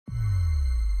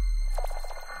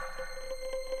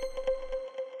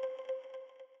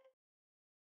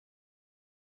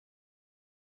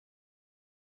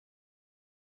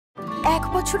1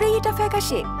 বছরেই এটা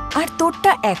ফ্যাকাশে, আর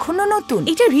তোরটা এখনো নতুন।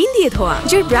 এটা রিন দিয়ে ধোয়া,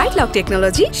 যার ব্রাইট লক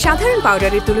টেকনোলজি সাধারণ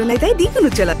পাউডারের তুলনায় দেয় দ্বিগুণ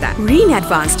উজ্জ্বলতা। রিন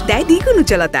অ্যাডভান্সড দেয় দ্বিগুণ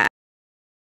উজ্জ্বলতা।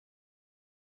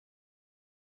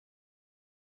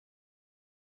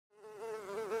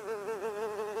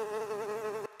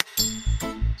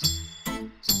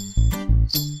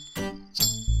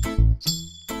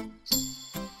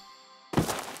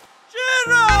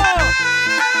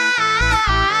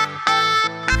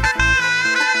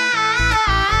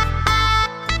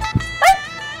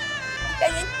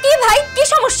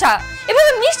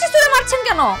 এভাবে মিষ্টি ছুঁড়ে মারছেন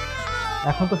কেন?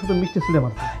 এখন তো শুধু মিষ্টি ছুঁড়ে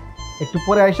মারছে, একটু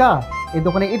পরে আইসা এই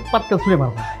দোকানে ইট পাটকেল ছুঁড়ে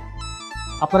মারবো।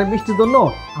 আপনার মিষ্টির জন্য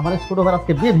আমার ছোট ভাই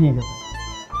আজকে বিয়ে ভেঙে গেছে।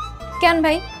 কেন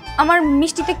ভাই, আমার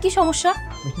মিষ্টিতে কি সমস্যা?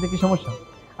 মিষ্টিতে কি সমস্যা?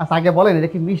 আচ্ছা আগে বলেন, এটা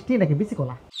কি মিষ্টি নাকি বিচি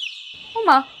কলা? ও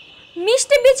মা,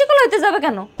 মিষ্টি বিচি কলা হইতে যাবে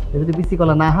কেন? যদি বিচি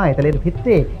কলা না হয় তাহলে এর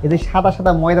ভিতরে এই যে সাদা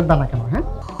সাদা ময়দার দানা কেন? হ্যাঁ,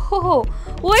 হো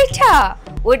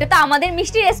ওইটা তো আমাদের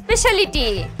মিষ্টির স্পেশালিটি।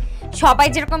 সবাই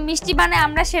যেরকম মিষ্টি বানায়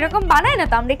আমরা সেরকম বানাই না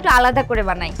তো, আমরা একটু আলাদা করে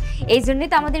বানাই, এই জন্যই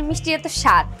তো আমাদের মিষ্টি এত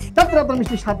স্বাদ। তারপরে আপনার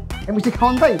মিষ্টি স্বাদ, এই মিষ্টি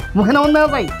খাওয়ান যায়, মুখে নেওয়ান দেওয়া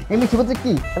যায়। এই মিষ্টি হচ্ছে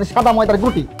কি, সাদা ময়দার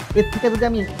গুটি। এর থেকে যদি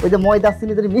আমি ওই যে ময়দা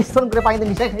চিনি যদি মিশ্রণ করে পানিতে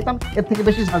মিশাই খাইতাম, এর থেকে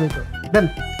বেশি স্বাদ হইতো। দেন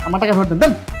আমার টাকা ফেরত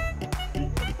দেন।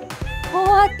 ও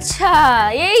আচ্ছা,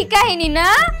 এই কাহিনী না,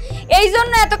 এই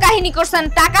জন্য এত কাহিনী করছেন,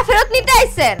 টাকা ফেরত নিতে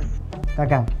আইছেন।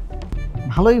 টাকা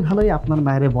ভালোই আপনার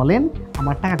মায়েরে বলেন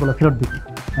আমার টাকাগুলো ফেরত দিতে,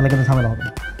 নাহলে কিন্তু ঝামেলা হবে।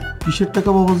 কিসের টাকা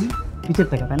বাবাজি? কিসের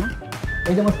টাকা, তাই না?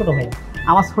 এই যে আমার ছোট ভাই,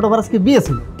 আমার ছোট ভাই আজকে বিয়ে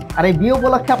ছিল, আর এই বিয়ে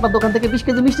উপলক্ষে আপনার দোকান থেকে 20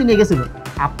 কেজি মিষ্টি নিয়ে গেছিল।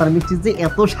 আপনার মিষ্টির যে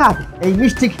এত স্বাদ, এই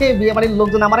মিষ্টি খেয়ে বিয়ে বাড়ির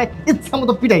লোকজন আমার ইচ্ছা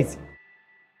মতো পিটাইছে।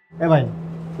 এ ভাই,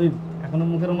 তুই এখনো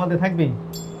মুখের মধ্যে থাকবি?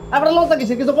 আপনার লজ্জা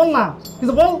কিসের? কিছু বল না,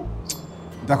 কিছু বল।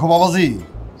 দেখো বাবাজি,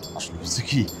 আসলে হচ্ছে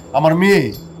কি, আমার মেয়ে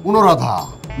অনুরাধা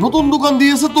নতুন দোকান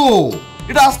দিয়েছে তো,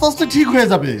 এটা আস্তে আস্তে ঠিক হয়ে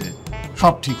যাবে,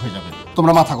 সব ঠিক হয়ে যাবে।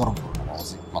 তোমরা মাথা গরম করো না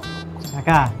বাবাজি, মাথা গরম করো।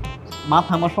 কাকা,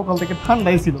 মাথা আমার সকাল থেকে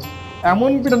ঠান্ডাই ছিল, এমন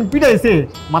পিটাইছে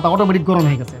মাথা অটোমেটিক গরম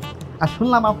হয়ে গেছে। আর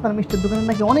শুনলাম আপনার মিষ্টির দোকানে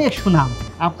নাকি অনেক সুনাম,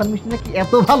 আপনার মিষ্টি নাকি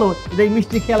এত ভালো যে এই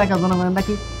মিষ্টি খেয়ে এলাকার জনগণের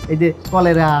নাকি এই যে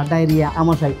কলেরা, ডায়রিয়া,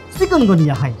 আমাশাই,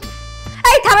 চিকনগুনিয়া হয়।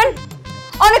 এই থামেন,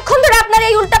 অনেকক্ষণ ধরে আপনার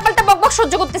এই উল্টাপাল্টা বকবক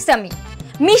সহ্য করতেছি আমি।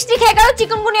 মিষ্টি খেয়ে কারো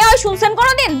চিকনগুনিয়া হয় শুনছেন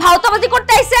কোনোদিন? ভাওতাবাজি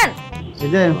করতে আইছেন? এই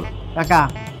যে কাকা,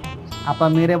 আপনার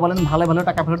মেয়েরে বলেন ভালো ভালো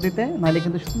টাকা ফেরত দিতে, নাহলে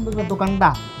কিন্তু সুন্দর করে দোকানটা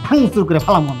ভাঙচুর করে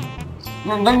ফেলাম।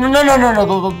 না না না না না,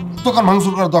 দোকান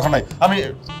ভাঙচুর করার দরকার নাই,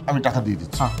 আমি টাকা দিয়ে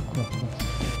দিচ্ছি।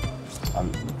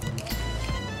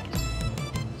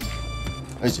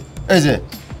 এই যে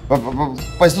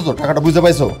পাইছো তো টাকাটা, বুঝতে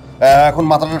পাইছো? এখন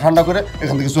মাথাটা ঠান্ডা করে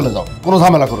এখান থেকে চলে যাও, কোনো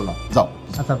ঝামেলা করো না, যাও।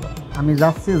 আচ্ছা আমি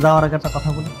যাচ্ছি, যাওয়ার আগে একটা কথা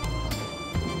বলি,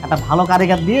 একটা ভালো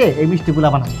কারিগর দিয়ে এই মিষ্টিগুলা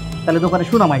বানাই, তাহলে দোকানে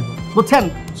সুনাম আইব, বুঝছেন?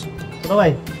 ছোট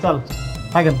ভাই চল,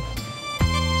 থাকেন।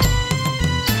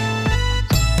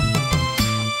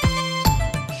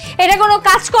 এটা কোনো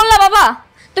কাজ করলা বাবা?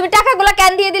 তুমি টাকাগুলো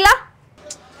কেন দিয়ে দিলা?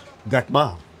 দেখ মা,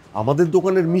 আমাদের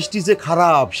দোকানের মিষ্টি যে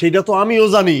খারাপ সেটা তো আমিও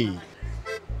জানি।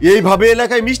 এইভাবে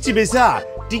এলাকায় মিষ্টি বেচা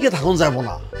টিকে থাকুন যাব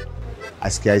না।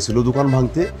 আজকে আইছিল দোকান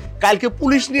ভাঙতে, কালকে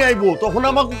পুলিশ নিয়ে আইবো, তখন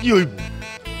আমাকে কি হইব?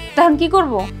 তখন কি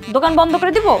করব? দোকান বন্ধ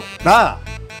করে দিব? না,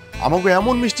 আমাকে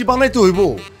এমন মিষ্টি বানাইতে হইব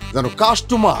যেন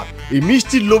কাস্টমার এই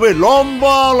মিষ্টির লোভে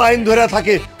লম্বা লাইন ধরে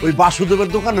থাকে, ওই বাসুদেবের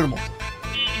দোকানের মতো।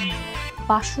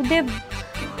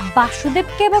 বাসুদেব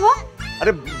কে বাবা?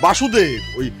 আরে বাসুদেব,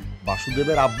 ওই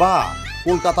বাসুদেবের আব্বা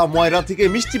কলকাতা ময়রা থেকে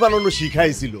মিষ্টি বানানো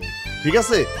শিখাইছিল, ঠিক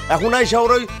আছে? এখন আইসা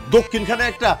ওর ওই দক্ষিণখানে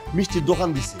একটা মিষ্টির দোকান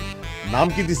দিছে। নাম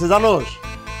কি দিছে জানোস?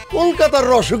 কলকাতার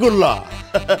রসগোল্লা।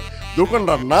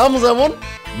 দোকানটার নাম যেমন,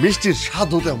 মিষ্টির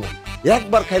স্বাদও তেমন।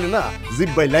 একবার খাইলে না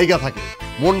জিব্বাই লাইগা থাকে,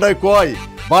 মনটাই কয়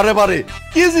বারে বারে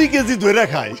কেজি কেজি ধরে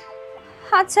খায়।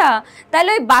 আচ্ছা, তাহলে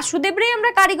ওই বাসুদেবরেই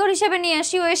আমরা কারিগর হিসেবে নিয়ে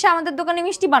আসি, ও এসে আমাদের দোকানে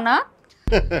মিষ্টি বানা।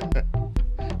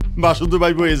 বাসুদেব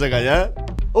আইবো এই জায়গায়? হ্যাঁ,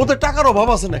 ওদের টাকার অভাব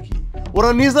আছে নাকি? ওরা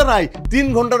নিজেরাই 3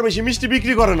 ঘন্টার বেশি মিষ্টি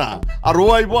বিক্রি করে না, আর ও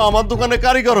আইবো আমার দোকানে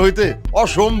কারিগর হইতে?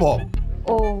 অসম্ভব।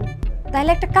 ও,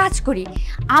 তাহলে একটা কাজ করি,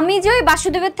 আমি যে ওই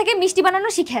বাসুদেবের থেকে মিষ্টি বানানো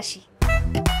শিখে আসি।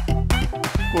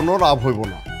 কোনো লাভ হইব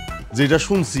না। যেটা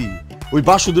শুনছি, ওই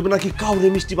বাসুদেব নাকি কাউরে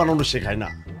মিষ্টি বানানো শেখায় না।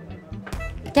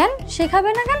 কেন শেখাবে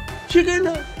না? কেন শেখায়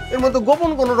না? এর মধ্যে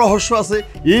গোপন কোনো রহস্য আছে,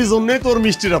 এই জন্যই তোর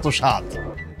মিষ্টির এত স্বাদ।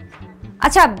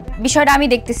 আচ্ছা, বিষয়টা আমি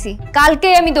দেখতেছি, কালকে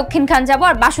আমি দক্ষিণখান যাবো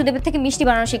আর বাসুদেবের থেকে মিষ্টি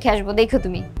বানানো শিখে আসবো, দেখো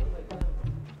তুমি।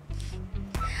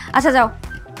 আচ্ছা যাও,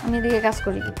 আমি এদিকে কাজ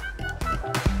করি।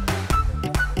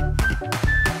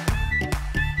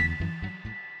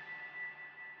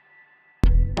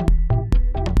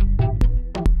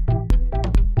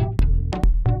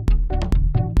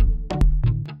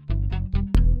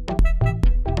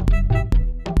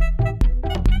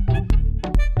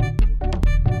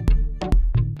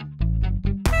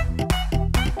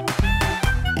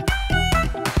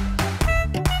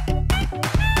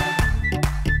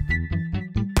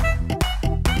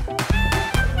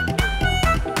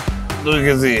 2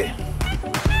 কেজি।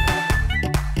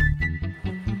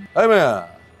 এই মেয়া,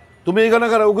 তুমি এখানে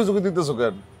কারা উকি ঝুঁকি দিতেছো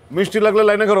কেন? মিষ্টি লাগলে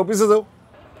লাইনে খাও, পিছে যাও।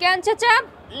 কেন চাচা,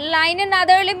 লাইনে না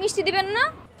দাঁড়ালে মিষ্টি দিবেন না?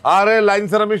 আরে লাইন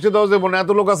ছাড়া মিষ্টি দাও যাবো না,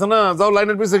 এত লোক আছে না, যাও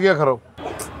লাইনের পিছে গিয়ে খাও।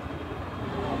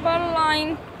 লাইন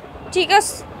ঠিক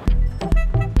আছে।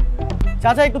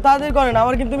 চাচা একটু তাড়াতাড়ি করেন,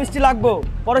 আমার কিন্তু মিষ্টি লাগবে,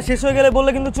 পরে শেষ হয়ে গেলে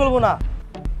বললে কিন্তু চলবো না।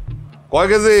 কয়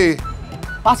কেজি?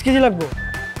 5 কেজি লাগবে।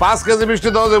 5 কেজি মিষ্টি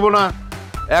দেওয়া যাবো না,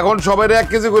 এখন সবাই 1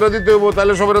 কেজি করে দিতে হইব,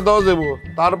 তাহলে সবাই দেওয়া যাবো,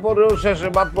 তারপরেও শেষে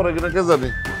বাদ পরে কিনা কে জানে।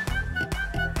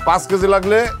 5 কেজি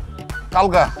লাগলে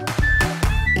কালকা।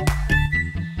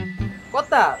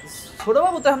 কথা ছোট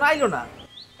বাবু তো এখন আইলো না।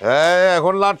 হ্যাঁ,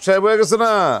 এখন লাট সাহেব হয়ে গেছে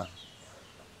না,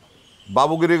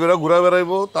 বাবুগিরি করে ঘুরে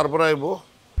বেড়াইবো, তারপরে আইবো।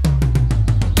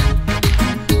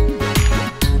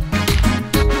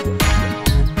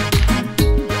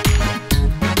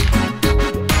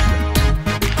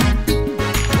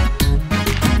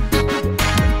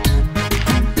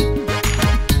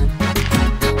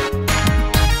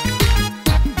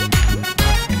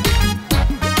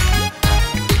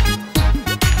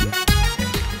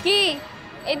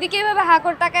 এদিকে এভাবে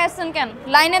হাকর টাকায় আসছেন কেন?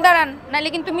 লাইনে দাঁড়ান, নাহলে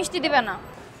কিন্তু মিষ্টি দিবে না।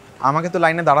 আমাকে তো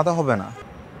লাইনে দাঁড়াতে হবে না।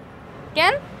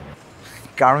 কেন?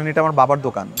 কারণ এটা আমার বাবার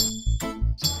দোকান।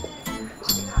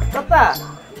 কথা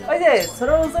ওই যে ছোট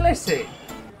বাবু চলে এসছে।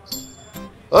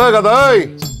 ওই গাদা, ওই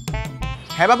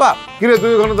হ্যাঁ বাবা। কি রে,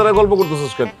 তুই ওখানে দাঁড়ায় গল্প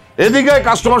করতেছিস কেন? এদিকে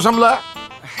কাস্টমার সামলা।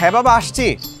 হ্যাঁ বাবা, আসছি।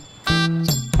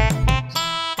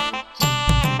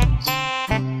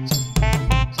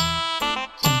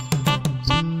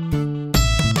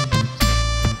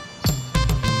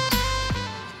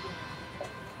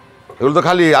 এগুলো তো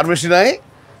খালি, আর মিষ্টি নাই?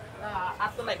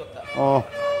 ও,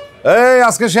 এই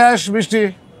আজকে শেষ মিষ্টি।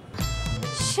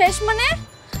 শেষ মানে?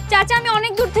 চাচা আমি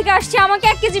অনেক দূর থেকে আসছি, আমাকে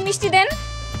 1 কেজি মিষ্টি দেন।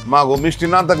 মা গো, মিষ্টি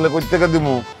না থাকলে কই থেকে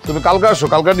দিমু? তুমি কালকে আসো,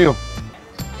 কালকে নিও।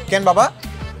 কেন বাবা,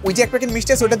 ওই যে 1 প্যাকেট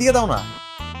মিষ্টি আছে ওটা দিয়ে দাও না।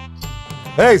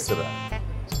 এই সেরা,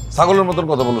 ছাগলের মতন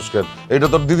কথা বলিস কেন? এটা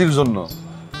তোর দিদির জন্য,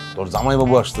 তোর জামাই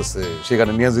বাবু আসতেছে,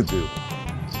 সেখানে নিয়ে যেতে।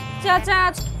 চাচা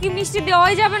আজকে কি মিষ্টি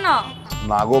দেওয়াই যাবে না?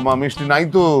 না গো মা, মিষ্টি নাই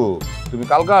তো, তুমি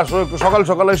কালকে আসো, একটু সকাল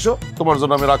সকাল এসো, তোমার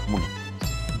জন্য আমি রাখবো না।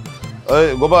 এই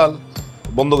গোপাল,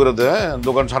 বন্ধ করে দে, হ্যাঁ,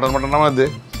 দোকান ছাটার মাটা নামায় দে।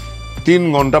 3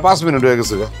 ঘন্টা 5 মিনিট হয়ে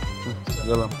গেছে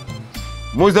গেলাম।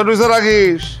 মুইসা টুইসা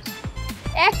রাখিস।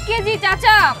 1 কেজি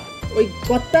চাচা। ওই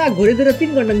কথা ঘড়ি ধরে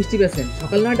 3 ঘন্টা মিষ্টি বেচেন,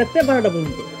 সকাল 9টা থেকে 12টা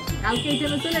পর্যন্ত। কালকে এই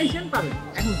টাইমে চলে আসেন, পাবেন।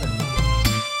 এখন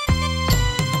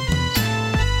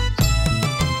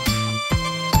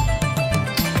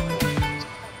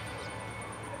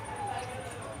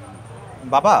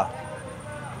বাবা,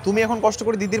 তুমি এখন কষ্ট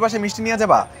করে দিদির বাসায় মিষ্টি নিয়ে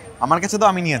যাবা, আমার কাছে তো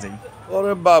আমি নিয়ে যাই।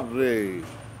 ওরে বাপ রে,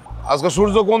 আজকে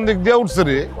সূর্য কোন দিক দিয়ে উঠছে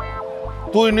রে?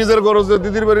 তুই নিজের গরজে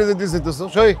দিদির বাড়ি যেতে চাইতেছ,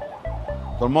 সেই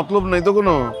তোর মতলব নাই তো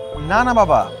কোনো? না না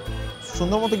বাবা,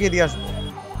 সুন্দর মতো গিয়ে দিয়ে আসবো।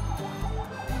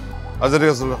 আচ্ছা ঠিক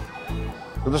আছে,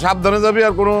 কিন্তু সাবধানে যাবি,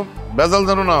 আর কোনো ভেজাল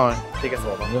যেন না হয়। ঠিক আছে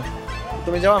বাবা,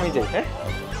 তুমি যাও আমি যাই। হ্যাঁ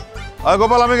আর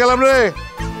গোপাল, আমি গেলাম রে।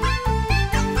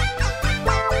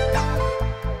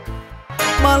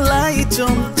 মালাই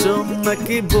চমচম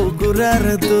নাকি বগুড়ার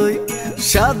দই,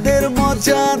 স্বাদের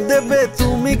মজা দেবে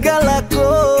তুমি গেলা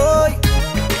কই।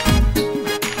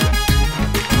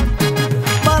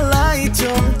 মালাই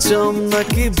চমচম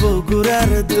নাকি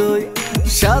বগুড়ার দই,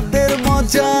 স্বাদের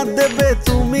মজা দেবে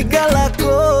তুমি গেলা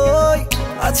কই।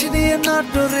 আছি নিয়ে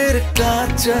নাটোরের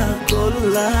কাঁচা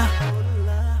গোল্লা,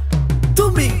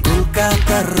 তুমি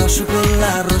কলকাতার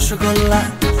রসগোল্লা, রসগোল্লা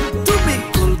তুমি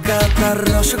কলকাতার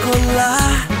রসগোল্লা,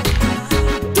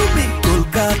 তুমি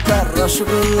কলকাতার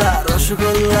রসগোল্লা,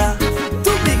 রসগোল্লা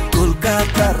তুমি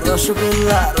কলকাতার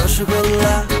রসগোল্লা,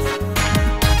 রসগোল্লা।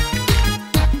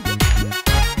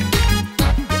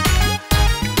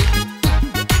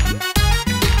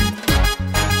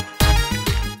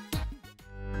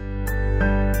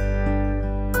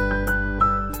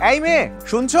 এই মেয়ে,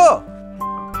 শুনছো?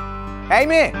 এই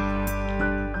মেয়ে।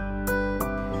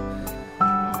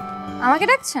 আমাকে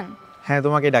ডাকছেন? হ্যাঁ,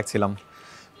 তোমাকে ডাকছিলাম।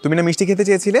 তুমি না মিষ্টি খেতে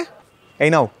চেয়েছিলে? এই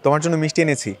নাও, তোমার জন্য মিষ্টি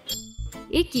এনেছি।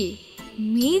 এ কি,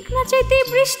 মেঘ না চাইতে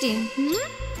বৃষ্টি?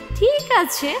 ঠিক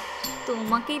আছে,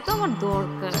 তোমাকেই তো আমার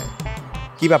দরকার।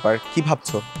 কি ব্যাপার, কি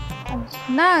ভাবছো?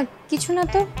 না কিছু না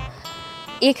তো।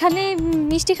 এখানে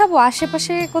মিষ্টি খাবো,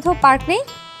 আশেপাশে কোথাও পার্ক নেই?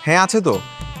 হ্যাঁ আছে তো,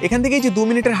 এখান থেকে এই যে 2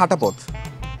 মিনিটের হাঁটা পথ।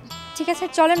 ঠিক আছে,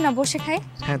 চলেন না বসে খাই।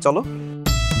 হ্যাঁ চলো।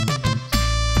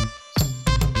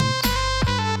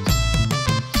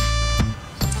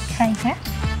 খাই। হ্যাঁ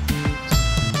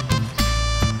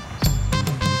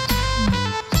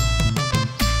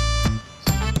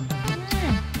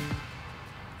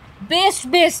বেস্ট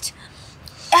বেস্ট।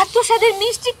 এত স্বাদের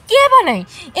মিষ্টি কে বানায়?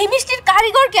 এই মিষ্টির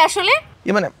কারিগর কে আসলে?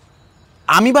 মানে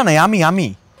আমি বানাই, আমি।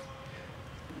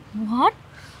 হোয়াট?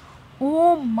 ও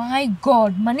মাই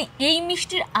গড, মানে এই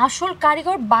মিষ্টির আসল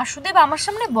কারিগর বাসুদেব আমার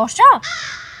সামনে বসা?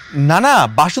 না,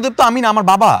 বাসুদেব তো আমি না, আমার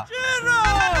বাবা।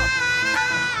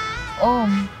 ও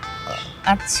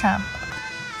আচ্ছা।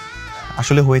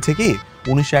 আসলে হয়েছে কি,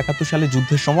 1971 সালে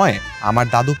যুদ্ধের সময় আমার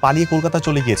দাদু পালিয়ে কলকাতা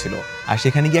চলে গিয়েছিল, আর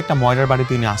সেখানে গিয়ে একটা ময়রার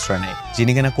বাড়িতে উনি আশ্রয় নেয়,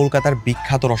 যিনি কিনা কলকাতার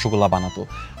বিখ্যাত রসগোল্লা বানাতো।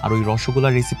 আর ওই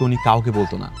রসগোল্লার রেসিপি উনি কাউকে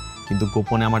বলতো না, কিন্তু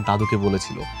গোপনে আমার দাদুকে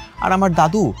বলেছিল। আর আমার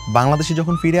দাদু বাংলাদেশে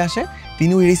যখন ফিরে আসে,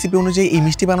 তিনি ওই রেসিপি অনুযায়ী এই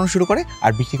মিষ্টি বানানো শুরু করে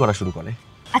আর বিক্রি করা শুরু করে।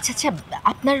 আচ্ছা,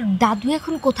 আপনার দাদু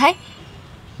এখন কোথায়?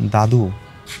 দাদু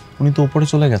উনি তো উপরে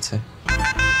চলে গেছে।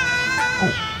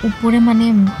 উপরে মানে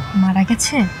মারা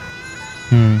গেছে?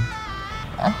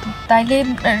 তাইলে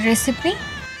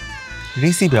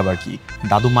রেসিপি আবার কি?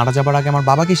 দাদু মারা যাবার আগে আমার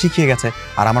বাবাকে শিখিয়ে গেছে,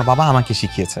 আর আমার বাবা আমাকে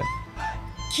শিখিয়েছে।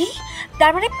 কি?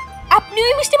 তার মানে আপনি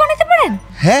ওই মিষ্টি বানাতে পারেন?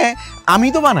 হ্যাঁ, আমি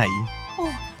তো বানাই।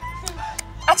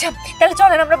 আচ্ছা, তাহলে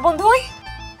চলেন আমরা বন্ধু হই।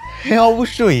 হ্যাঁ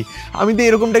অবশ্যই, আমি তো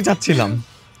এরকমটাই চাচ্ছিলাম।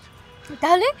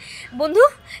 তাহলে বন্ধু,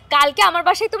 কালকে আমার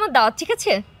বাসায় তোমার দাওয়াত, ঠিক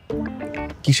আছে?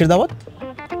 কিসের দাওয়াত?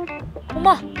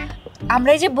 মা,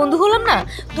 আমরা এই যে বন্ধু হলাম না,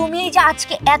 তুমি এই যে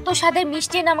আজকে এত স্বাদের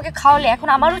মিষ্টি এনে আমাকে খাওয়ালে, এখন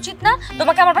আমার উচিত না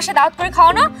তোমাকে আমার বাসায় দাওয়াত করে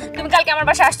খাওয়ানো? তুমি কালকে আমার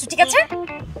বাসায় আসছো, ঠিক আছে?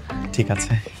 ঠিক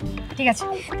আছে।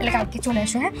 তাহলে কালকে চলে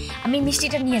আসো। হ্যাঁ, আমি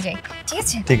মিষ্টিটা নিয়ে যাই, ঠিক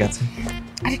আছে? ঠিক আছে।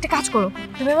 আর একটা কাজ করো,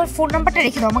 তুমি আমার ফোন নাম্বারটা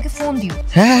রেখে দাও, আমাকে ফোন দিও।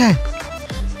 হ্যাঁ,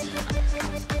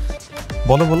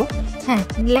 বলো। হ্যাঁ,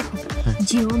 লেখো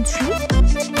 03।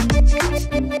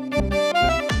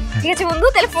 ঠিক আছে বন্ধু,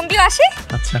 তাহলে ফোন দিও, আসি।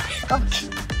 আচ্ছা। ওকে।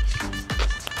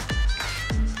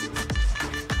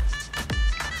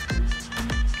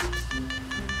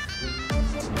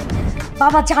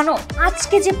 বাবা জানো,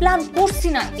 আজকে যে প্ল্যান করছি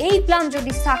না, এই প্ল্যান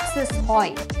যদি সাকসেস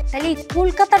হয়, তাহলে এই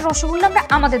কলকাতার রসগোল্লা আমরা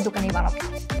আমাদের দোকানেই বানাবো।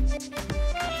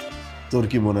 তোর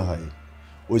কি মনে হয়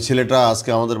ওই ছেলেটা আজকে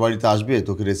আমাদের বাড়িতে আসবে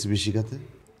তোকে রেসিপি শেখাতে?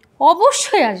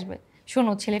 অবশ্যই আসবে।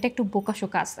 শোনো, ছেলেটা একটু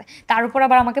বোকাশোকা আছে, তার উপর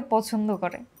আবার আমাকে পছন্দ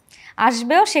করে,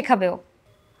 আসবেও শেখাবেও।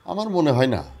 আমার মনে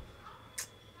হয় না।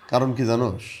 কারণ কি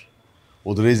জানোস,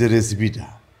 ওদের এই যে রেসিপিটা,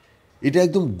 এটা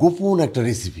একদম গোপন একটা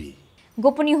রেসিপি।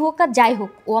 গোপনীয় হোক আর যাই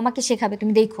হোক, ও আমাকে শেখাবে,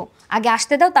 তুমি দেখো। আগে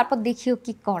আসতে দাও, তারপর দেখিও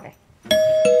কি করে।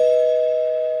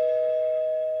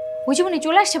 ওই জীবনে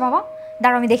চলে আসছে বাবা,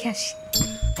 দাঁড়াও আমি দেখে আসি।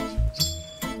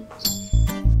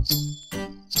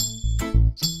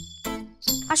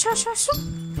 আসো আসো আসো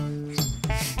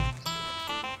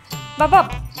বাবা,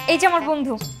 এই যে আমার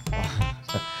বন্ধু।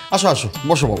 আসো আসো,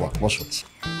 বসো বাবা, বসো।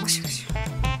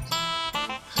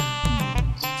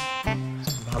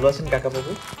 ভালো আছেন কাকা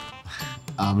বাবু?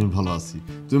 আমি ভালো আছি,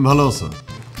 তুমি ভালো আছো?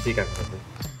 জি কাকা বাবু।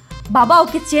 বাবা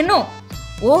ওকে চেনো?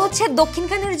 ও হচ্ছে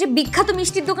দক্ষিণখানের যে বিখ্যাত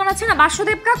মিষ্টির দোকান আছে না,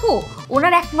 বাসুদেব কাকু,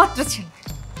 ওনার একমাত্র ছেলে।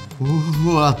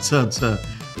 ও আচ্ছা আচ্ছা,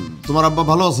 তোমার আব্বা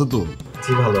ভালো আছে তো?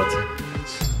 জি ভালো আছে।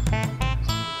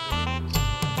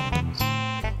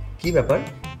 কি ব্যাপার,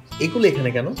 এগুলো এখানে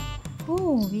কেন? ও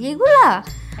এগুলা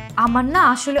আমার না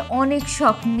আসলে অনেক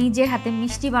শখ নিজের হাতে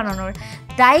মিষ্টি বানানোর,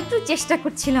 তাই একটু চেষ্টা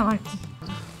করছিলাম আর কি।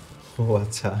 ও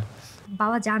আচ্ছা।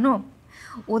 বাবা জানো,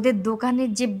 ওদের দোকানের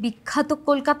যে বিখ্যাত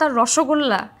কলকাতার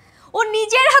রসগোল্লা ও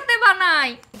নিজের হাতে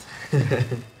বানায়।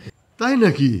 তাই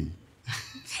নাকি?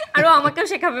 আর ও আমাকেও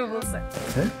শেখাবে বলছে।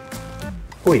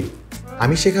 কই,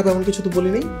 আমি শেখাবো এমন কিছু তো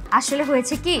বলিনি। আসলে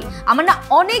হয়েছে কি, আমার না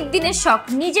অনেক দিনের শখ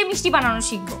নিজে মিষ্টি বানানো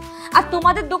শিখবো। আর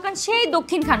তোমাদের দোকান সেই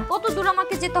দক্ষিণখান, কত দূর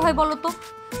আমাকে যেতে হয় বলো তো?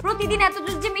 প্রতিদিন এত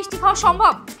দূর যে মিষ্টি খাওয়া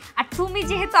সম্ভব? আর তুমি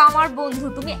যেহেতু আমার বন্ধু,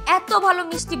 তুমি এত ভালো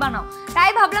মিষ্টি বানাও,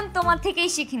 তাই ভাবলাম তোমার থেকেই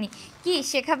শিখিনি। কি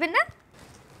শেখাবে না?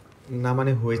 না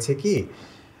মানে হয়েছে কি,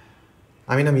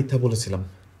 আমি না মিথ্যা বলেছিলাম,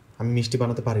 আমি মিষ্টি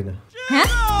বানাতে পারি না। হ্যাঁ,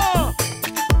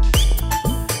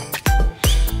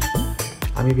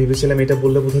 আমি ভেবেছিলাম এটা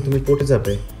বললে বোধহয় তুমি পটে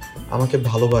যাবে, আমাকে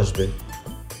ভালোবাসবে।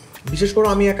 বিশেষ করে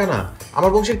আমি একা না,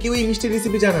 আমার বংশের কেউ এই মিষ্টির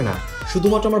রেসিপি জানে না,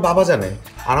 শুধুমাত্র আমার বাবা জানে।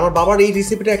 আর আমার বাবার এই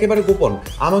রেসিপিটা একেবারে গোপন,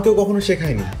 আমাকেও কখনো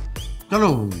শেখায়নি। কেন,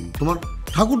 তোমার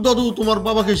ঠাকুর দাদু তোমার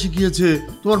বাবাকে শিখিয়েছে,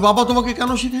 তোমার বাবা তোমাকে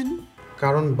কেন শেখায়নি?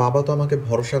 কারণ বাবা তো আমাকে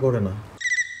ভরসা করে না।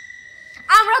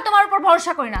 আমরাও তোমার উপর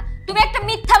ভরসা করি না, তুমি একটা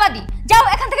মিথ্যাবাদী। যাও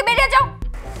এখান থেকে বেরিয়ে যাও।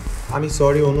 আমি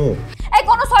সরি অনু। এই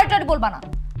কোনো সরি টরি বলবা না,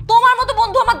 তোমার মতো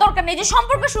বন্ধু আমার দরকার নেই। যে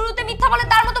সম্পর্ক শুরুতে মিথ্যা বলে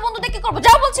তার মতো বন্ধু দেখে করবো,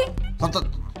 যাও বলছি।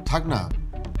 থাক না,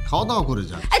 খাওয়া দাওয়া করে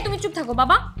যা। এই তুমি চুপ থাকো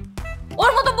বাবা,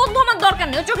 ওর মতো বন্ধু আমার দরকার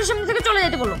নেই। ওর চোখের সামনে থেকে চলে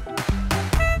যেতে বলো।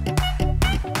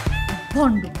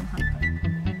 ভন্ড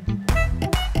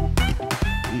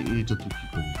এটা তুই কি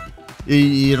করবি? এই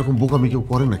এরকম বোকামি কেউ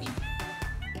করে নাকি?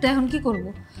 তো এখন কি করব?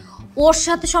 ওর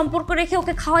সাথে সম্পর্ক রেখে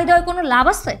ওকে খাওয়াই দেওয়ার কোনো লাভ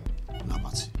আছে? লাভ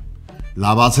আছে,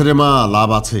 লাভ আছে রে মা, লাভ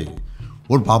আছে। ও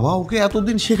ওর বাবা ওকে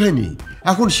এতদিন শেখায়নি,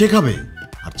 এখন শেখাবে।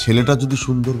 আর ছেলেটা যদি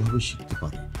সুন্দরভাবে শিখতে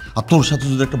পারে আর তোর সাথে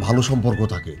যদি একটা ভালো সম্পর্ক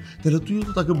থাকে, তাহলে তুইও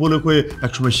তো তাকে বলে কয়ে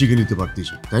একসময় শিখে নিতে পারতিস,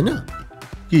 তাই না?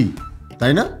 কি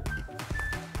তাই না?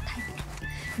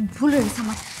 ভুল হয়ে গেছে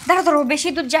আমার। দাঁড়া দাঁড়া, বেশি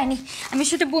দূর যায়নি, আমি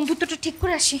শুধু বন্ধুত্বটা ঠিক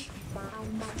করে আসি।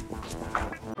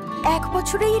 1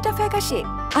 বছরেই এটা ফ্যাকাশে,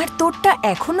 আর তোরটা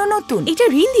এখনো নতুন। এটা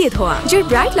রিন দিয়ে ধোয়া, যার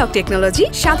ব্রাইট লক টেকনোলজি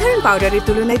সাধারণ পাউডারের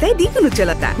তুলনায় দেয় দ্বিগুণ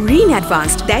উজ্জ্বলতা। রিন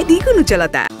অ্যাডভান্সড দেয় দ্বিগুণ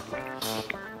উজ্জ্বলতা।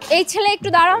 এই ছেলে একটু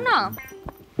দাঁড়াও না।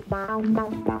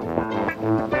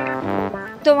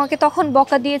 তোমাকে তখন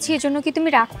বকা দিয়েছি, এজন্য কি তুমি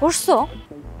রাগ করছো?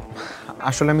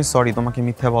 আসলে আমি সরি তোমাকে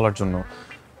মিথ্যা বলার জন্য।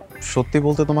 সত্যি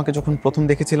বলতে তোমাকে যখন প্রথম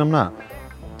দেখেছিলাম না,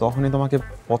 তখনই তোমাকে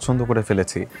পছন্দ করে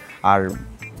ফেলেছি আর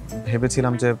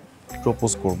ভেবেছিলাম যে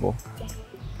প্রপোজ করব।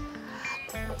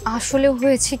 আসলে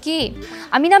হয়েছে কি,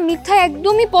 আমি না মিথ্যা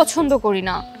একদমই পছন্দ করি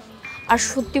না। আর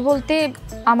সত্যি বলতে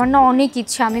আমার না অনেক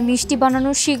ইচ্ছা আমি মিষ্টি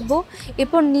বানানো শিখবো,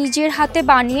 এরপর নিজের হাতে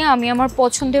বানিয়ে আমি আমার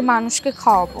পছন্দের মানুষকে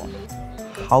খাওয়াবো।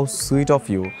 How sweet of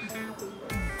you.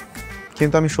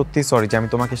 কিন্তু আমি সত্যিই সরি যে আমি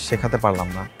তোমাকে শেখাতে পারলাম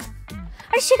না।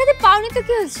 আর শেখাতে পারোনি তো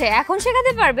কি হয়েছে, এখন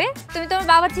শেখাতে পারবে। তুমি তোমার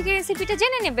বাবা থেকে রেসিপিটা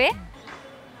জেনে নেবে।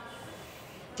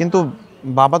 কিন্তু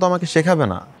বাবা তো আমাকে শেখাবে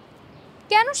না।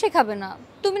 কেন শেখাবে না?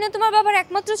 তুমি না তোমার বাবার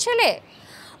একমাত্র ছেলে।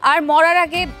 আর মরার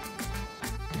আগে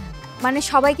মানে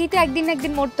সবাইকেই তো একদিন না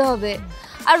একদিন মরতে হবে।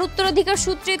 আর উত্তরাধিকার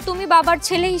সূত্রে তুমি বাবার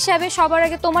ছেলে হিসাবে সবার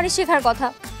আগে তোমারই শেখার কথা।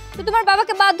 তো তোমার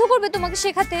বাবাকে বাধ্য করবে তোমাকে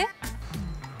শেখাতে।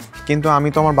 কিন্তু আমি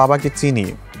তো আমার বাবাকে চিনি,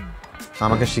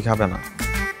 আমাকে শেখাবে না।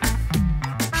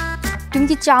 তুমি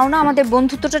কি চাও না আমাদের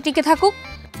বন্ধুত্বটা টিকে থাকুক?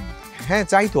 হ্যাঁ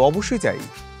চাই তো, অবশ্যই চাই।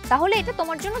 তাহলে এটা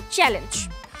তোমার জন্য চ্যালেঞ্জ।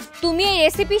 তুমি এই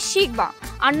রেসিপি শিখবা,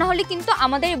 আর না হলে কিন্তু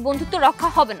আমাদের এই বন্ধুত্ব রক্ষা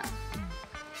হবে না।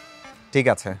 ঠিক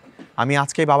আছে, আমি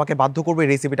আজকে বাবাকে বাধ্য করবো এই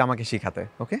রেসিপিটা আমাকে শেখাতে।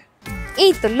 ওকে?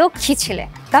 এই তো লক্ষ্মী ছেলে।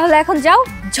 তাহলে এখন যাও,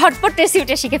 ঝটপট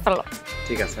রেসিপিটা শিখে ফেলো।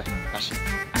 ঠিক আছে, আসি।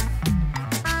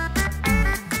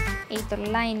 এই তো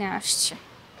লাইনে আসছে।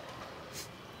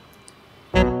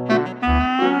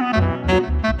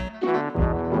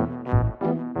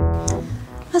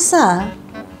 আচ্ছা,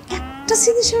 একটা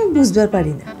জিনিস আমি বুঝবার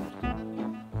পারি না।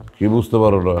 কি বুঝতে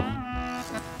পারো না?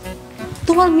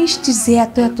 তোমার মিষ্টির যে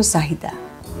এত এত চাহিদা,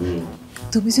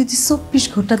 তুমি যদি 24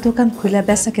 ঘন্টা দোকান খুলে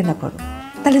বেচা কেনা করো,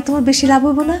 তাহলে তোমার বেশি লাভ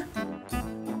হবো না?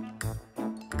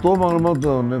 তোমার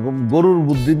মতন এরকম গরুর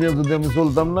বুদ্ধি নিয়ে যদি আমি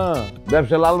চলতাম না,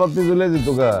 ব্যবসা লাল বাতি চলে যেত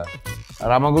গা।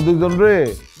 আর আমাকে দুইজন রে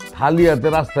খালি হাতে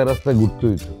রাস্তায় রাস্তায় ঘুরতে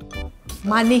হইতো।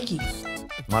 মানে কি?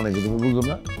 মানে কি তুমি বুঝো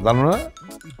না, জানো না?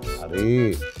 আরে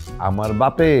আমার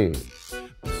বাপে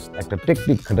একটা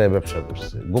টেকনিক খাটায় ব্যবসা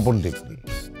করছে, গোপন টেকনিক।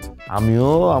 আমিও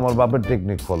আমার বাপের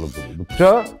টেকনিক ফলো করি, বুঝছো?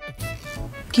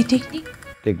 কি টেকনিক?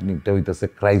 টেকনিকটা হইতেছে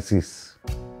ক্রাইসিস।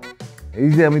 এই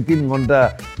যে আমি 3 ঘন্টা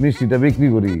মিষ্টিটা বিক্রি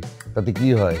করি, তাতে কি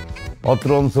হয়? অত্র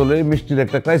অঞ্চলে মিষ্টির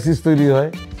একটা ক্রাইসিস তৈরি হয়।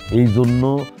 এই জন্য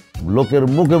লোকের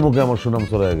মুখে মুখে আমার সুনাম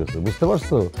ছড়ায় গেছে, বুঝতে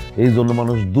পারছো? এই জন্য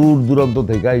মানুষ দূর দূরান্ত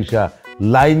থেকে আইসা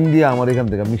লাইন দিয়ে আমার এখান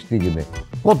থেকে মিষ্টি কিনে।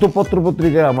 কত পত্র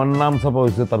পত্রিকায় আমার নাম ছাপা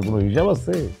হয়েছে, তার কোনো হিসাব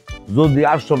আছে? যদি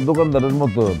আর সব দোকানদারের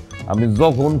মতন আমি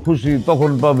যখন খুশি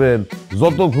তখন পাবেন,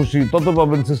 যত খুশি তত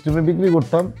পাবেন সিস্টেমে বিক্রি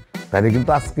করতাম, তাহলে কিন্তু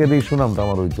আজকের এই সুনামটা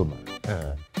আমার হইতো না।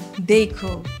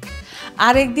 দেখো,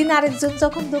 আরেকদিন আরেকজন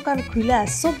যখন দোকান খুলে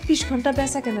 24 ঘন্টা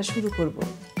বেচা কেনা শুরু করব,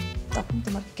 তখন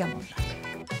তোমার কেমন লাগে?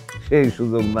 সেই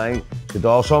সুযোগ নাই, সেটা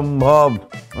অসম্ভব।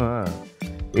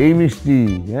 এই মিষ্টি,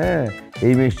 হ্যাঁ,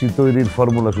 এই মিষ্টি তৈরির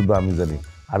ফর্মুলা শুধু আমি জানি,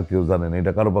 আর কেউ জানে না।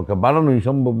 এটা কারো পক্ষে বানানোই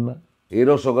সম্ভব না। এই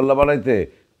রসগোল্লা বানাইতে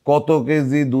কত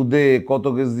কেজি দুধে, কত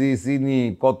কেজি চিনি,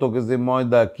 কত কেজি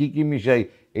ময়দা, কি কি মিশাই,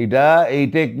 এইটা এই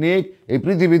টেকনিক এই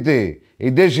পৃথিবীতে,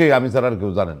 এই দেশে আমি ছাড়া আর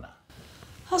কেউ জানে না।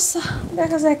 আচ্ছা,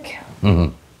 দেখা যাক।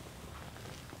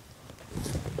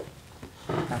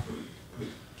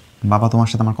 বাবা, তোমার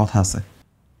সাথে আমার কথা আছে।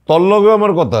 তোর লগে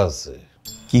আমার কথা আছে।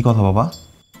 কি কথা বাবা?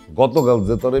 গতকাল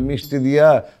যে তোরে মিষ্টি দিয়া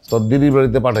তোর দিদির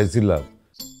বাড়িতে পাঠাইছিলাম,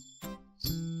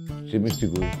 সে মিষ্টি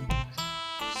কই?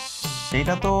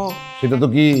 সেটা তো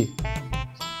কি?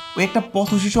 ওই একটা পথ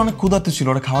শিশু অনেক ক্ষুধার্ত ছিল,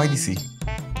 ওরা খাওয়াই দিছি।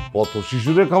 পথ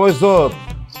শিশুরে খাওয়াইছ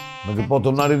নাকি পথ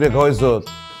নারীরে খাওয়াইছ?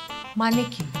 মানে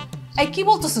কি? এই কি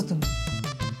বলতেছো তুমি?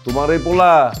 তোমার এই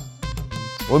পোলা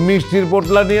ওই মিষ্টির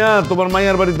পোটলা নিয়ে তোমার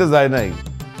মাইয়ার বাড়িতে যায় নাই,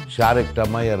 সে আরেকটা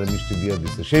মাইয়ারে মিষ্টি দিয়ে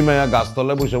দিছে। সেই মাইয়া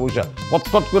গাছতলায় বসে বসে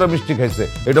কটকট করে মিষ্টি খাইছে।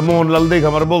 এটা মোহনলাল দেখ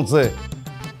আমার বলছে।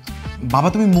 বাবা,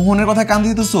 তুমি মোহনের কথা কান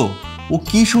দিতেছো? ও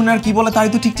কি শুনে আর কি বলে তারই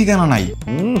তো ঠিক ঠিকানা নাই।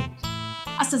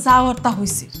 আচ্ছা, যা হওয়ার তা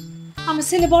হয়েছে। আমার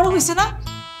ছেলে বড় হয়েছে না,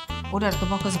 ওরা আর তো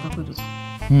বকাঝকা করো।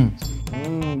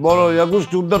 বড়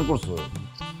গোষ্ঠী উদ্ধার করছো।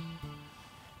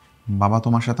 বাবা,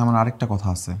 তোমার সাথে আমার আরেকটা কথা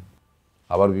আছে।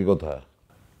 আবার কি কথা?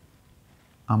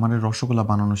 আমার রসগোল্লা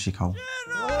বানানো শিখাও।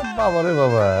 বাবারে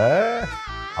বাবা,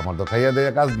 আমার তো খাইয়া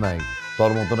দেয়া কাজ নাই,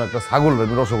 তোর মতন একটা ছাগল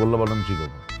আমি রসগোল্লা বানানো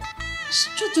শিখাবো।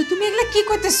 আশ্চর্য, তুমি এগুলা কি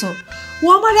কইতেছো? ও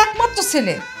আমার একমাত্র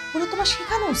ছেলে, ওরা তোমার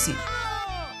শেখানো উচিত।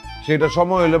 সেটা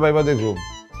সময় হইলে ভাইবা দেখুন,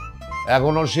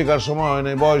 এখন ওর শেখার সময় হয়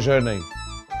নাই, বয়স হয় নাই।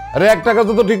 আরে একটা কাজ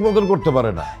তো ঠিক মতন করতে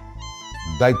পারে না,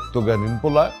 দায়িত্ব জ্ঞানীন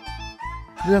পোলা।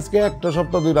 আজকে একটা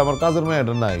সপ্তাহ ধরে আমার কাজের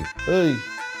মেয়েটা নাই। এই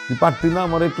তুই পারতি না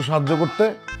আমার একটু সাহায্য করতে?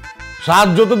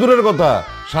 সাহায্য তো দূরের কথা,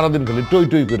 সারাদিন খালি টই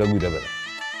টই করে ঘুরে বেড়া।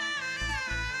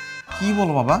 কি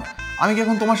বলো বাবা, আমি কি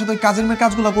এখন তোমার সাথে ওই কাজের মেয়ের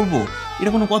কাজগুলো করবো?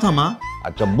 এটা কোনো কথা মা?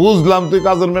 আচ্ছা বুঝলাম তুই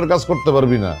কাজের মেয়ের কাজ করতে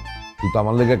পারবি না, তুই তো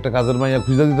আমার লেগে একটা কাজের মাইয়া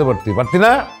খুঁজে দিতে পারতি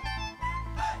না?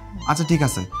 আচ্ছা ঠিক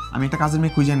আছে, আমি একটা কাজের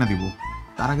মেয়ে খুঁজে না দিব,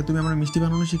 তার আগে তুমি আমার মিষ্টি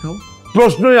বানানো শেখাও।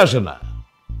 প্রশ্নই আসে না,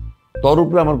 তোর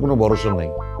উপরে আমার কোনো ভরসা নাই।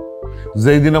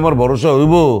 যেই দিন আমার ভরসা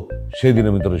হইব সেই দিন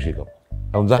আমি তোরে শেখাবো।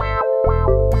 এখন যা।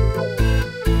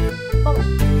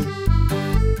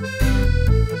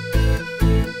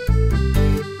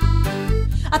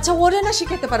 আচ্ছা ওরে না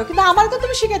শিখাইতে পারো, কিন্তু আমার তো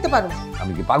তুমি শিখাইতে পারো।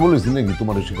 আমি কি পাগল হয়েছি নাকি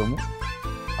তোমার শিখাবো?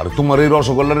 আর তোমার এই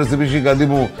রসগোল্লার রেসিপি শিখা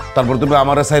দিব, তারপর তুমি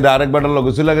আমার সাইডে আরেক ব্যাটার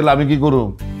লগে চলে গেলে আমি কি করব?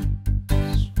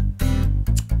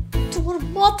 তোমার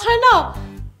মাথায় না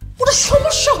পুরো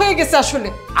সমস্যা হয়ে গেছে। আসলে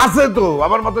আছে তো,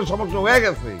 আমার মাথায় সমস্যা হয়ে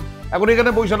গেছে। এখন এখানে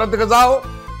বৈশাখার থেকে যাও,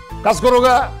 কাজ করো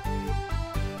গা।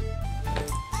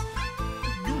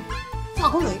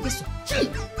 পাগল হয়ে গেছো।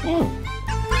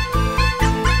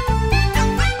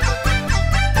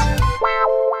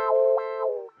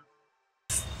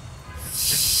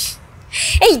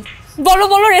 এই বলো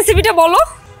বলো, রেসিপিটা বলো।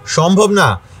 সম্ভব না,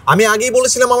 আমি আগেই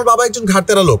বলেছিলাম আমার বাবা একজন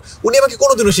ঘাটতেরা লোক, উনি আমাকে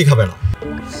কোনোদিনও শিখাবে না।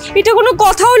 এটা কোনো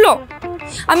কথা হলো?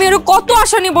 আমি আরো কত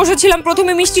আশা নিয়ে বসেছিলাম,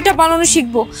 প্রথমে মিষ্টিটা বানানো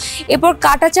শিখবো, এরপর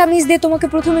কাঁটা চামিচ দিয়ে তোমাকে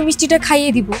প্রথমে মিষ্টিটা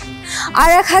খাইয়ে দিব, আর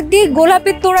এক হাত দিয়ে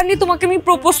গোলাপের তোড়া নিয়ে তোমাকে আমি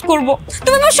প্রপোজ করব।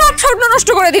 তুমি আমার সব স্বপ্ন নষ্ট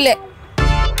করে দিলে।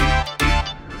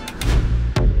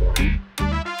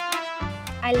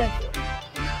 I love you.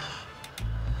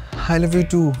 I love you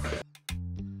two.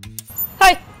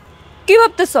 High, কি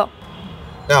ভাবতেছো?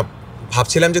 না,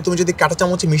 ভাবছিলাম যে তুমি যদি কাঁটা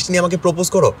চামচে মিষ্টি নিয়ে আমাকে প্রপোজ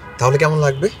করো তাহলে কেমন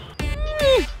লাগবে।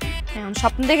 এখন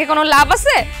স্বপ্ন দেখে কোনো লাভ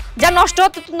আছে? যা নষ্ট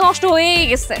হতে নষ্ট হয়েই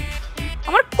গেছে,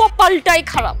 আমার কপালটাই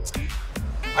খারাপ।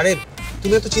 আরে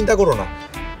তুমি এত চিন্তা করো না,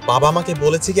 বাবা আমাকে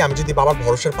বলেছে কি আমি যদি বাবার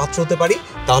ভরসার পাত্র হতে পারি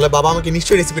তাহলে বাবা আমাকে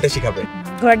নিশ্চয়ই রেসিপিটা শেখাবে।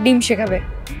 ঘোড়ার ডিম শেখাবে?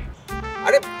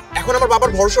 আরে এখন আমার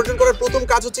বাবার ভরসা অর্জন করার প্রথম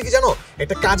কাজ হচ্ছে কি জানো?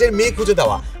 একটা কাজের মেয়ে খুঁজে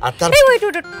দেওয়া। আর তার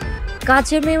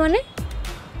কাজের মেয়ে মানে?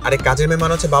 আরে কাজের মেয়ে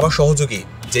মানে হচ্ছে বাবার সহযোগী,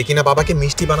 যে কিনা বাবাকে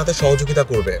মিষ্টি বানাতে সহযোগিতা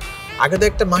করবে। আগে তো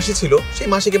একটা মাসি ছিল, সেই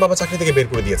মাসিকে বাবা চাকরি থেকে বের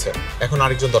করে দিয়েছে, এখন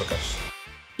আরেকজন দরকার।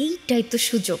 এইটাই তো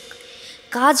সুযোগ,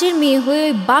 কাজের মেয়ে হয়ে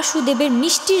বাসুদেবের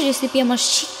মিষ্টির রেসিপি আমার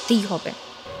শিখতেই হবে।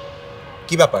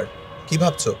 কি ব্যাপার, কি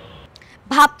ভাবছো?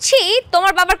 ভাবছি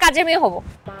তোমার বাবার কাজের মেয়ে হব।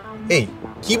 এই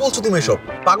কি বলছো তুমি এসব?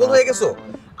 পাগল হয়ে গেছো?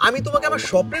 আমি তোমাকে আমার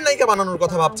স্বপ্নের নায়িকা বানানোর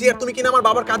কথা ভাবছি, আর তুমি কিনা আমার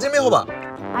বাবার কাজের মেয়ে হবা?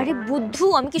 আরে বুদ্ধু,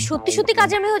 আমি কি সত্যি সত্যি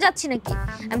কাজের মেয়ে হয়ে যাচ্ছি নাকি?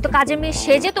 আমি তো কাজের মেয়ে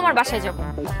সেজে তোমার বাসায় যাব,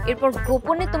 এরপর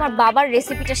গোপনে তোমার বাবার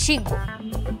রেসিপিটা শিখবো,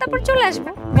 তারপর চলে আসবো।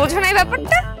 বোঝো না এই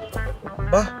ব্যাপারটা?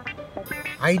 বাহ,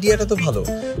 আইডিয়াটা তো ভালো,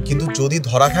 কিন্তু যদি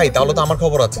ধরা খাই তাহলে তো আমার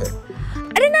খবর আছে।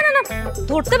 আরে না না না,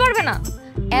 ধরতে পারবে না,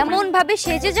 এমন ভাবে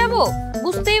সেজে যাব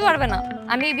বুঝতেই পারবে না।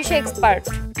 আমি এই বিষয়ে এক্সপার্ট।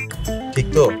 ঠিক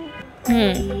তো?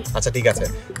 আচ্ছা ঠিক আছে,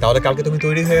 তাহলে কালকে তুমি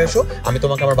তৈরি হয়ে এসো, আমি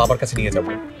তোমাকে আমার বাবার কাছে নিয়ে যাব।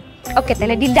 ওকে,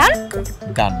 তাহলে ডিল ডান?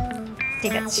 ডান।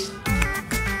 ঠিক আছে।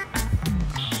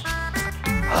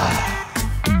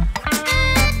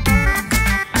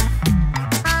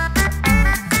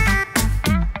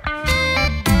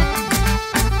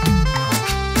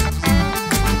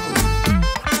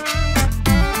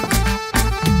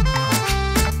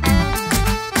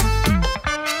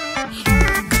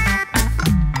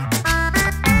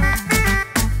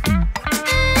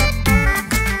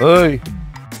 ওই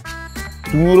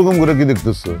তুমি ওরকম করে কি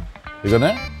দেখতেছো এখানে?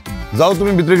 যাও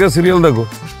তুমি ভিতরে গিয়ে সিরিয়াল দেখো।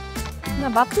 না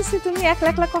ভাবতেছি তুমি একলা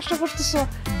একলা কষ্ট করতেছো,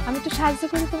 আমি একটু সাহায্য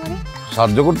করি তোমারে।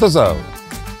 সাহায্য করতে চাও?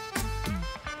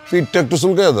 পিঠটা একটু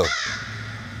চুলকাইয়া দাও।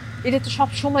 এটা তো সব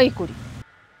সময়ই করি।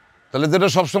 তাহলে যেটা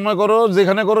সবসময় করো,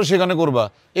 যেখানে করো সেখানে করবা,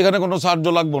 এখানে কোনো সাহায্য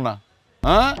লাগবো না।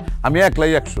 হ্যাঁ, আমি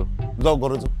একলাই 100। যাও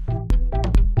ঘরে যাও।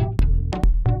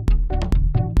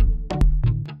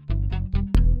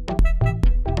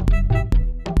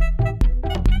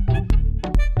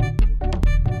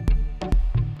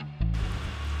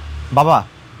 বাবা,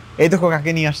 এই দেখো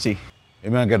কাকে নিয়ে আসছি। এই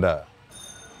মেয়েটা?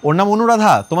 ওর নাম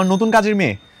অনুরাধা, তোমার নতুন কাজের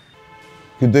মেয়ে।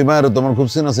 কিন্তু এই মায়ের তোমার খুব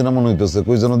চেনা চেনা মনে হইতেছে,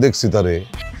 কই যেন দেখছি তারে।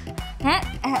 হ্যাঁ,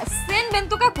 সেনবেন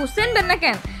তো কাকু, সেনবেন না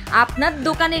কেন? আপনার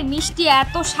দোকানের মিষ্টি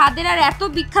এত স্বাদের আর এত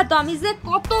বিখ্যাত, আমি যে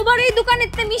কতবার এই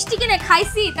দোকানেতে মিষ্টি কিনে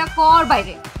খাইছি তা কর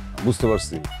বাইরে। বুঝতে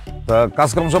পারছি। তা কাজ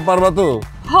কাম সব পারবা তো?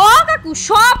 হ, হ কাকু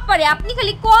সব পারে, আপনি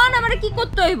খালি কোন আমারে কি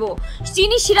করতে হইব?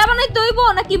 চিনি শিরা বানাইতে হইব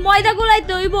নাকি ময়দা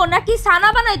গুলাইতে হইব নাকি ছানা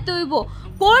বানাইতে হইব,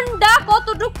 কোনটা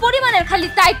কতটুক পরিমাণের খালি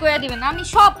তাই কইয়া দিবেন, আমি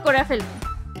সব করে ফেলবো।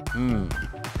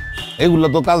 এগুলো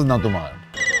তো কাজ না তোমার।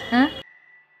 হ্যাঁ,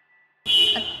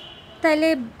 তাইলে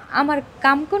আমার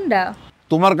কাম কোনটা?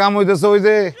 তোমার কাম হইতেছে ওই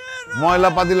যে ময়লা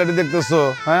পাতিলাটি দেখতেছো,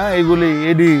 হ্যাঁ এইগুলি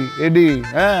এডি এডি,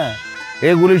 হ্যাঁ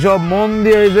এগুলি সব মন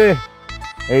দিয়ে এই যে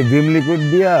এই ভিম লিকুইড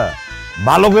দিয়া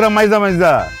ভালো করে মাইজা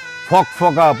মাইজা ফক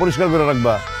ফকা পরিষ্কার করে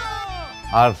রাখবা।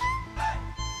 আর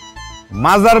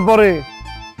মাজার পরে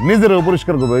নিজেরও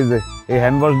পরিষ্কার করবে, এই যে এই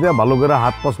হ্যান্ড ওয়াশ দিয়া ভালো করে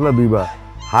হাত পছলা ধুইবা,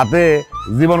 হাতে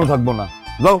জীবাণু থাকবো না।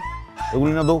 যাও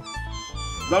এগুলি না দাও,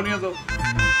 যাও নিয়ে যাও।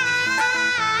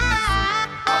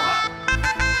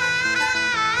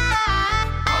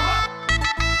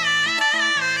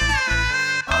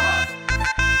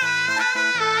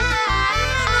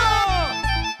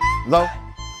 যাও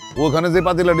ওখানে যে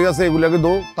পাতিলাটি আছে এগুলাকে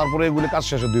দো, তারপরে এগুলি কাজ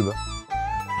শেষে দিবা।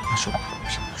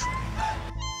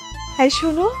 এই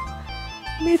শোনো,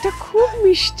 মেয়েটা খুব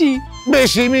মিষ্টি।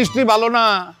 বেশি মিষ্টি ভালো না,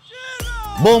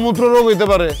 বহুমূত্র রোগ হইতে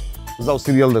পারে। যাও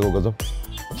সিরিয়াল দেখো, যাও।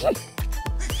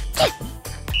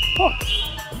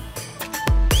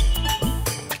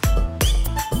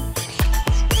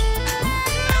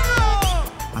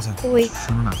 আচ্ছা ওই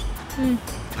শোনো না,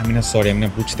 আমি না সরি, আমি না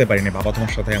বুঝতে পারিনি বাবা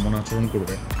তোমার সাথে এমন আচরণ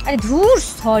করবে। আরে ধুর,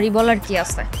 সরি বলার কি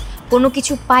আছে? কোনো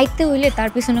কিছু পাইতে হইলে তার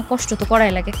পিছনে কষ্ট তো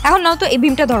করাই লাগে। এখন নাও তো এই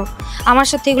ভীমটা ধরো, আমার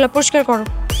সাথে এগুলো পরিষ্কার করো।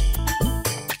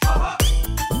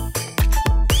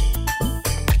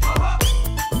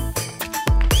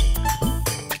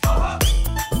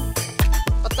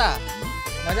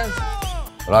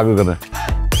 রাগ ওখানে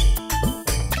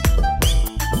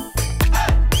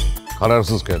খারাপ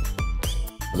সুস্কেট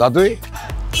যা তুই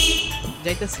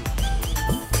যাইতেছি।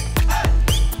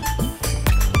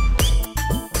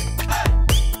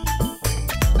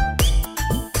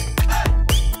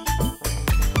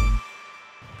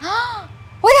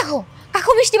 ওই দেখো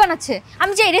কাকু মিষ্টি বানাচ্ছে,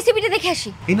 আমি যে এই রেসিপিটা দেখে আসি।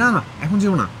 এই না না, এখন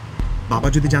যেও না, বাবা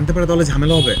যদি জানতে পারে তাহলে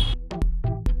ঝামেলা হবে।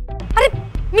 আরে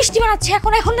মিষ্টি বানাচ্ছে,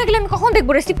 এখন এখন না গেলে আমি কখন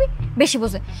দেখবো রেসিপি? বেশি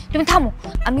বোঝে, তুমি থামো,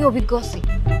 আমি অভিজ্ঞ আছি।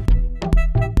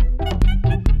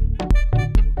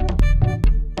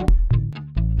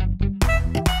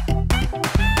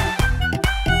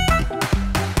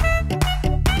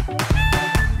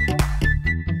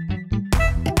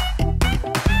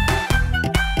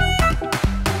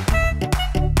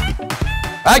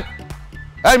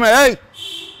 এই মে এই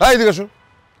এই এদিকে এসো,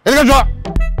 এদিকে এসো।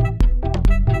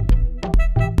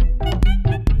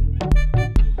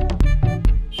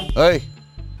 এই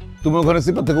তুমি ওখানে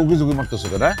সিপার থেকে উকি ঝুঁকি মারতেছো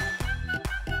কেন?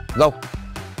 যাও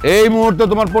এই মুহূর্তে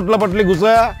তোমার পটলা পাটলি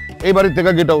গুছায়া এই বাড়ি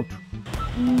থেকে গেট আউট।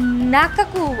 না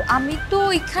কাকু, আমি তো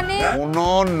এখানে কোনো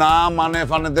না মানে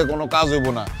ফানেতে কোনো কাজ হইব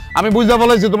না। আমি বুঝতে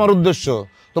বলেছি তোমার উদ্দেশ্য,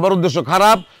 তোমার উদ্দেশ্য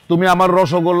খারাপ, তুমি আমার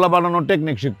রসগোল্লা বানানোর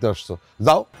টেকনিক শিখতে আসছো।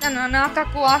 যাও। না না না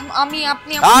কাকু, আমি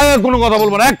আপনি আরে কোনো কথা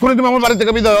বলবো না, এক্ষুনি তুমি আমার বাড়ি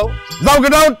থেকে বিদায় হও। যাও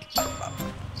গেট আউট।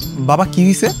 বাবা কি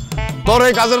হইছে? তোর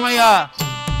এই কাজের মাইয়া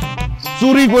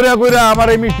চুরি কইরা কইরা আমার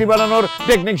এই মিষ্টি বানানোর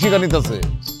টেকনিক শিখা নিতেছে,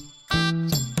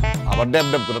 আবার ড্যাব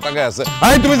ড্যাব করে তাকায় আছে।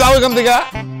 আরে তুমি যাও এখান থেকে।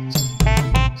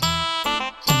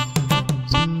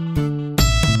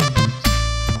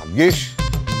 ভাগ্যিস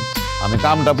আমি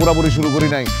কামটা পুরাপুরি শুরু করি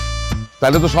নাই,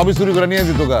 তাহলে তো সবই চুরি করে নিয়ে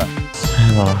যেত গা।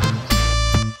 হ্যাঁ বাবা।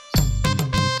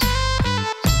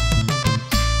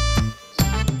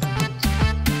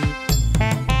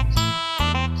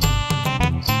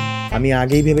 আমি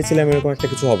আগেই ভেবেছিলাম এরকম একটা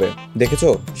কিছু হবে, দেখেছো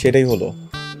সেটাই হলো।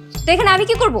 তো এখানে আমি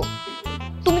কি করব?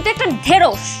 তুমি তো একটা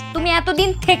ঢেরস, তুমি এতদিন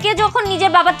থেকে যখন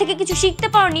নিজের বাবার থেকে কিছু শিখতে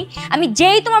পারোনি, আমি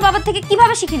যেই তোমার বাবার থেকে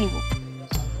কিভাবে শিখে নিব?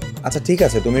 আচ্ছা ঠিক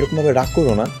আছে, তুমি এরকম ভাবে রাগ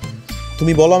করো না,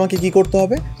 তুমি বলো আমাকে কি করতে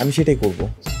হবে, আমি সেটাই করব।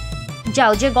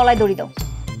 যাও, যে গলায় দড়ি দাও।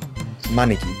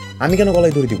 মানে কি? আমি কেন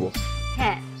গলায় দড়ি দিব?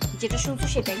 হ্যাঁ, যেটা শুনছো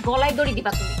সেটাই, গলায় দড়ি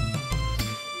দিবা তুমি।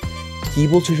 কি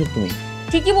বলছো সব তুমি?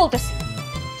 ঠিকই বলতেছি।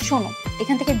 শোনো,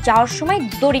 এখান থেকে যাওয়ার সময়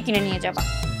দড়ি কিনে নিয়ে যাবা,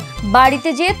 বাড়িতে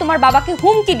যেয়ে তোমার বাবাকে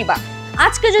হুমকি দিবা,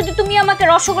 আজকে যদি তুমি আমাকে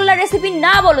রসগোল্লার রেসিপি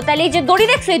না বলো তাহলে এই যে দড়ি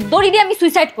দেখছো, এই দড়ি দিয়ে আমি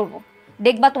সুইসাইড করব।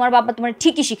 দেখবা তোমার বাবা তোমার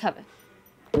ঠিকই শিখাবে।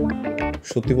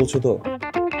 সত্যি বলছো তো?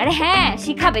 আরে হ্যাঁ,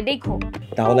 শিখাবে, দেখো।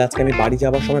 তাহলে আজকে আমি বাড়ি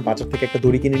যাওয়ার সময় বাজার থেকে একটা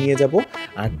দড়ি কিনে নিয়ে যাব,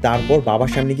 আর তারপর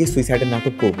বাবার সামনে গিয়ে সুইসাইডের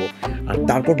নাটক করব, আর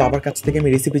তারপর বাবার কাছ থেকে আমি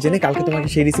রেসিপি জেনে কালকে তোমাকে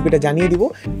সেই রেসিপিটা জানিয়ে দিব,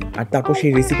 আর তারপর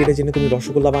সেই রেসিপিটা জেনে তুমি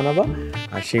রসগোল্লা বানাবা,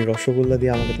 আর সেই রসগোল্লা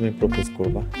দিয়ে আমাকে তুমি প্রপোজ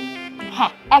করবা।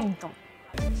 হ্যাঁ একদম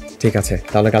ঠিক আছে,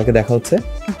 তাহলে কালকে দেখা হচ্ছে।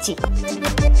 জি।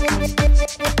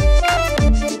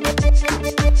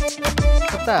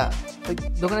 ওই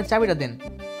দোকানের চাবিটা দেন।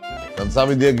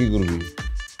 চাবি দিয়ে কি করবি?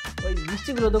 ওই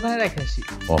মিষ্টিগুলো দোকানে রেখে আসি।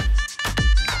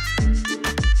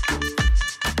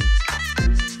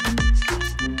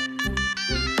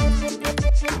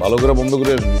 ভালো করে বন্ধ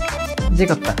করে আসবি। যে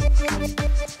কথা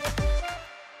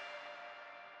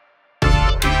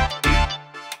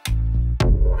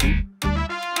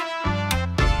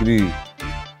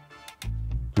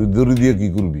তুই দড়ি দিয়ে কি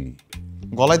করবি?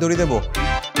 গলায় দড়ি দেবো।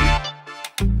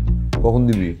 কখন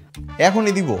দিবি?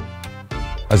 এখনই দিব।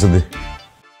 আচ্ছা দে।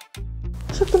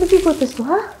 এসব তুমি কি করতেছো?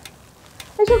 হ্যাঁ,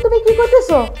 এসব তুমি কি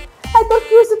করতেছো? এই তোর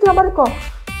কি হয়েছে তুই আমার ক।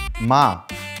 মা,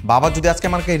 বাবা যদি আজকে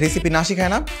আমাকে রেসিপি না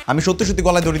শিখায় না, আমি সত্যি সত্যি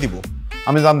গলায় দড়ি দিব।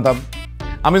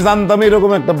 আমি জানতাম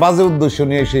এরকম একটা বাজে উদ্দেশ্য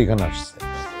নিয়ে এসে এখানে আসছে।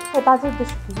 বাজে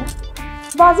উদ্দেশ্য কি? হ্যাঁ,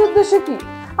 বাজে উদ্দেশ্য কি?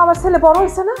 আমার ছেলে বড়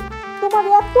হয়েছে না, তোমার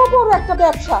এত বড় একটা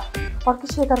ব্যবসা, আর কি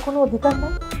শেখার কোনো অধিকার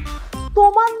নাই?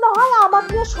 তোমার না হয় আমার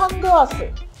নিয়ে সন্দেহ আছে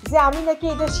যে আমি নাকি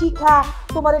এটা শিখা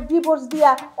তোমার ডিভোর্স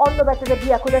দিয়া অন্য ব্যাটারে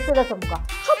বিয়া করে ফেলে চমকা।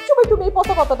 সবসময় তুমি এই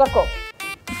পথে কথাটা কও,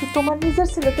 কিন্তু তোমার নিজের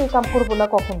ছেলে তো এই কাম করবো না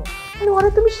কখনো। ওরে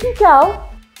তুমি শিখাও।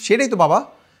 সেটাই তো বাবা,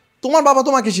 তোমার বাবা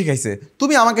তোমাকে শিখাইছে,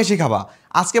 তুমি আমাকে শিখাবা।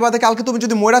 আজকে বাদে কালকে তুমি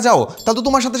যদি মরে যাও, তাহলে তো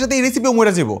তোমার সাথে সাথে এই রেসিপিও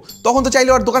মরে যাবো। তখন তো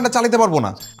চাইলে আর দোকানটা চালাতে পারবো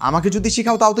না। আমাকে যদি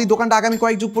শিখাও তাও তো এই দোকানটা আগামী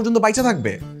কয়েক যুগ পর্যন্ত বাইচা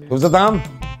থাকবে। বুঝতাম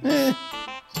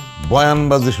বয়ান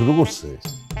বাজে শুরু করছে।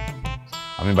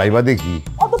 আমি বাইবা দেখি।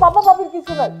 অত বাবা বাবির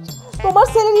কিছু নাই, তোমার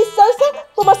ছেলের ইচ্ছা হয়েছে,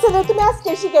 তোমার ছেলে তুমি আজকে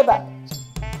শিখাইবা।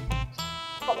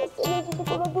 আমার ছেলে যদি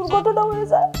কোনো দুর্ঘটনা হয়ে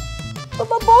যায়,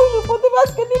 তোমার বউ প্রতিভা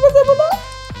আজকে নিভে যাবে না।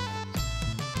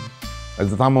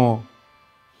 আচ্ছা থামো,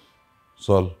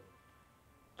 চল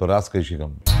তোরা আজকে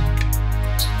শিখাম।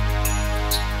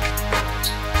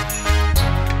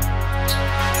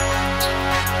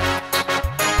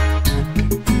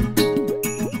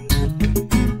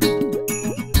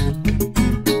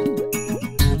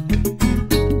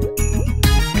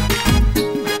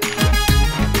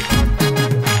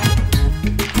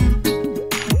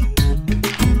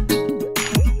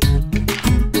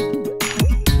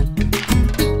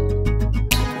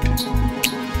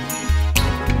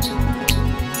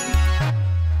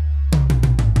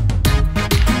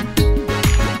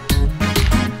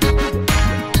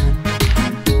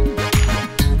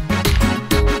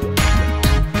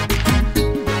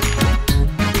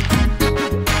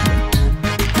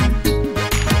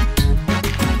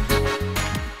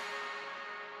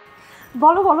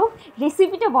 বলো বলো,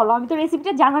 রেসিপিটা বলো। আমি তো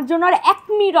রেসিপিটা জানার জন্য আর 1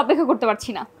 মিনিট অপেক্ষা করতে পারছি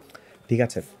না। ঠিক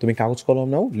আছে, তুমি কাগজ কলম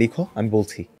নাও, লিখো, আমি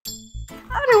বলছি।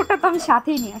 আরে ওটা তো আমি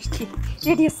সাথেই নিয়ে আসছি।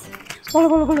 রেডি আছে, বলো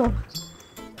বলো বলো।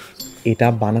 এটা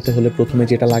বানাতে হলে প্রথমে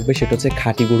যেটা লাগবে সেটা হচ্ছে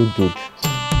খাঁটি গরুর দুধ,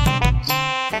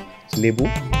 লেবু,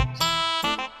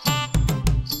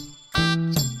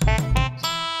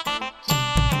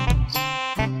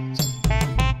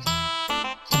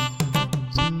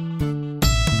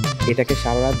 এটাকে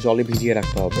সারা রাত জলে ভিজিয়ে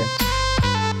রাখতে হবে।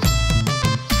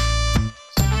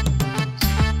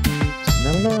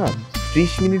 না না,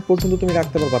 30 মিনিট পর্যন্ত তুমি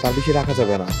রাখতে পারবা, তার বেশি রাখা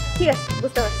যাবে না। ঠিক আছে,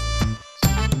 বুঝতে পারছি।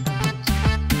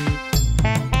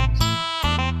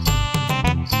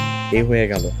 এই হয়ে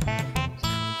গেল।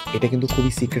 এটা কিন্তু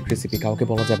খুবই সিক্রেট রেসিপি, কাউকে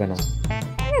বলা যাবে না।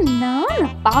 আরে না না,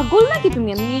 পাগল নাকি তুমি?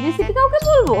 আমি এই রেসিপি কাউকে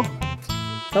বলবো?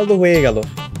 তাহলে তো হয়ে গেল।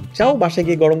 যাও বাসায়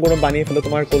গিয়ে গরম গরম বানিয়ে ফেলো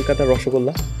তোমার কলকাতার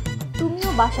রসগোল্লা।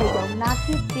 তুমিও বাসায় যাও,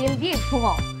 নাকে তেল দিয়ে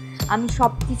ঘুমাও। আমি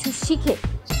সব কিছু শিখে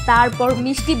তারপর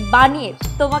মিষ্টি বানিয়ে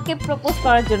তোমাকে প্রপোজ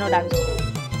করার জন্য ডাকবো।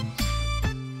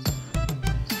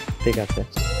 ঠিক আছে।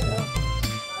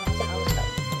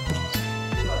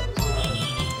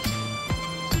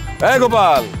 এই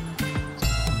গোপাল,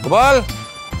 গোপাল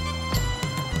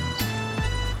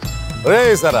রে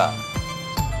সারা,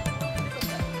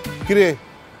 কিরে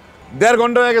 1.5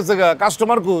 ঘন্টা হয়ে গেছে গা,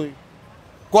 কাস্টমার কই?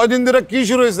 কয়দিন ধরে কি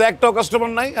শুরু হয়েছে? একটাও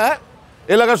কাস্টমার নাই। হ্যাঁ,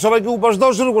 এলাকার সবাইকে উপাস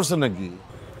দেওয়া শুরু করছে নাকি?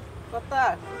 কথা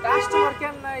কাস্টমার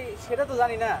কেন নাই সেটা তো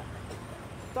জানি না।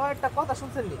 তো একটা কথা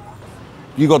শুনছেন নি?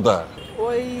 কি কথা?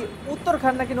 ওই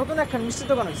উত্তরখান নাকি নতুন একখান মিষ্টি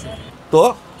দোকান হয়েছে। তো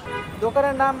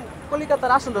দোকানের নাম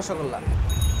কলিকাতার আসল রসগোল্লা।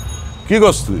 কি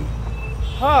করছ তুই?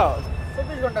 হ্যাঁ,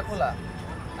 24 ঘন্টা খোলা,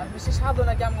 আর মিষ্টি স্বাদও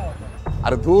নাকি আমার মতো।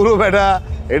 আরে দূর বেটা,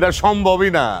 এটা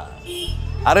সম্ভবই না।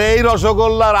 আরে এই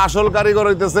রসগোল্লার আসল কারিগর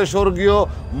হইতেছে স্বর্গীয়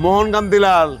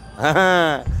মোহনকান্তিলাল।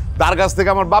 হ্যাঁ, তার কাছ থেকে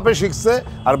আমার বাপে শিখছে,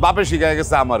 আর বাপে শিখাই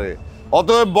গেছে আমারে।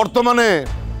 অতএব বর্তমানে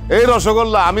এই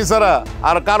রসগোল্লা আমি ছাড়া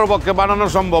আর কারো পক্ষে বানানো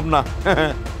সম্ভব না।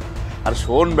 আর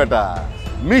শোন বেটা,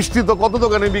 মিষ্টি তো কত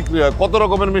দোকানে বিক্রি হয়, কত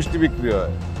রকমের মিষ্টি বিক্রি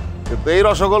হয়, কিন্তু এই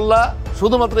রসগোল্লা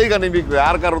শুধুমাত্র এইখানে বিক্রি হয়,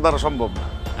 আর কারো দ্বারা সম্ভব না।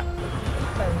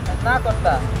 না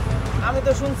কর্তা, আমি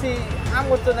তো শুনছি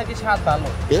আঙ্গুর তো নাকি স্বাদ ভালো,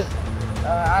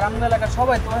 আর আমাদের এলাকার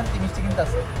সবাই তো মিষ্টি কিনতে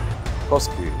আছে।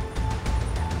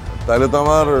 তাহলে তো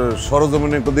আমার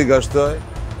সরজমিনে একটু দিকে আসতে হয়।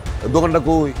 দোকানটা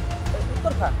কই?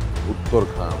 উত্তরখান।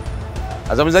 উত্তরখান।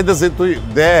 আচ্ছা আমি যাইতেছি, তুই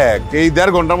দেখ এই 1.5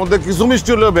 ঘন্টার মধ্যে কিছু মিষ্টি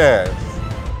হলেও বেশ।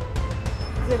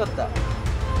 যে কর্তা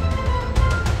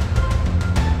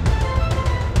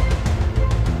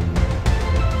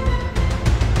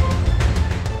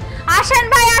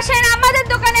আসেন, আমাদের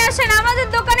দোকানে আসেন। আমাদের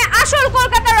দোকানে আসল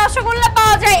কলকাতার রসগোল্লা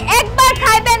পাওয়া যায়। একবার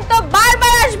খাইবেন তো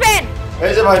বারবার আসবেন।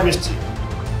 এই যে ভাই মিষ্টি।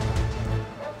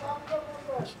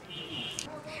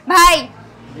 ভাই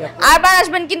আরবার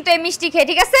আসবেন কিন্তু এই মিষ্টি খেয়ে,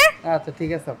 ঠিক আছে? আচ্ছা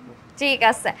ঠিক আছে আপু। ঠিক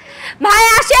আছে ভাই,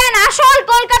 আসেন, আসল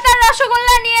কলকাতার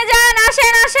রসগোল্লা নিয়ে যান।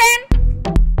 আসেন আসেন।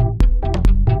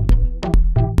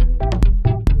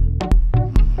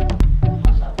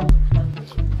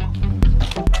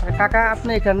 কাকা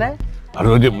আপনি এখানে? আর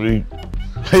ওই যে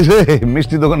এই যে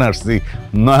মিষ্টি দোকানে আসছি,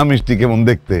 না মিষ্টি কেমন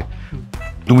দেখতে,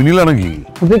 তুমি নিলা নাকি?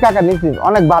 জি কাকা নিছি,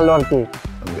 অনেক ভালো আর কি।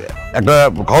 একটা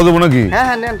খাওয়া যাবো নাকি? হ্যাঁ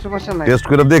হ্যাঁ নেন, সমস্যা নাই। টেস্ট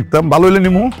করে দেখতাম, ভালো হইলে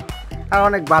নিমু। আর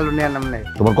অনেক ভালো নেন আপনি।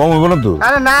 তোমার কম হইব না তো?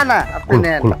 আরে না না, আপনি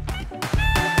নেন।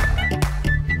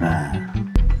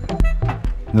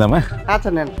 নিলাম। আচ্ছা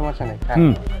নেন, সমস্যা নাই।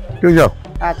 ঠিক যাও।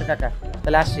 আচ্ছা কাকা,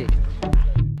 তাহলে আসি।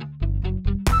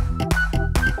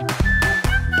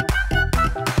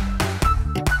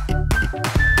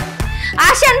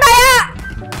 আসেন ভাইয়া।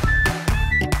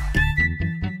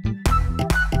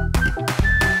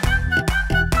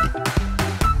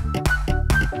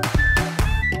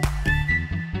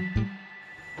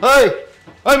 এই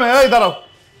এই মেয়ে, এই দাঁড়াও।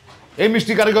 এই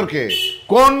মিষ্টি কারিগর কে?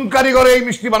 কোন কারিগর এই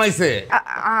মিষ্টি বানাইছে?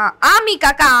 আমি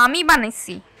কাকা, আমি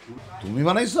বানাইছি। তুমি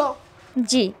বানাইছো?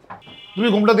 জি। তুমি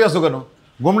ঘুমটা দিয়ে আসো কেন?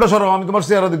 ঘুমটা সরাও, আমি তোমার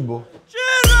চেহারা দেখবো।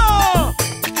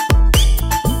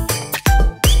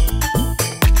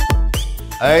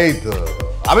 এই তো,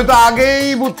 আমি তো আগেই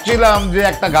বুঝছিলাম যে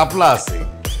একটা ঘাপলা আছে।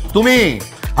 তুমি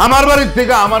আমার বাড়ির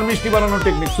থেকে আমার মিষ্টি বানানোর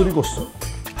টেকনিক চুরি করছো।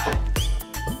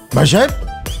 ভাই সাহেব,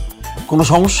 কোনো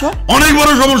সমস্যা? অনেক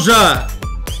বড় সমস্যা।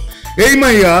 এই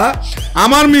মাইয়া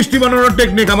আমার মিষ্টি বানানোর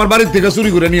টেকনিক আমার বাড়ির থেকে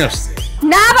চুরি করে নিয়ে আসছে।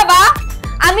 না বাবা,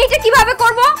 আমি এটা কিভাবে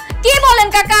করব? কি বলেন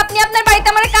কাকা, আপনি আপনার বাড়িতে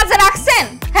আমার কাজে রাখছেন?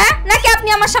 হ্যাঁ, নাকি আপনি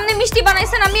আমার সামনে মিষ্টি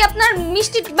বানাইছেন? আমি আপনার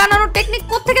মিষ্টি বানানোর টেকনিক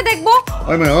কোত্থেকে দেখবো?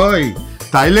 ওই মেয়ে, ওই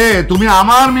তাইলে তুমি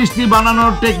আমার মিষ্টি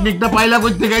বানানোর টেকনিকটা পাইলা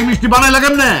কই থেকে? এই মিষ্টি বানাইলা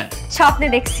কেমনে? স্বপ্নে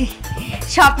দেখছি,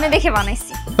 স্বপ্নে দেখে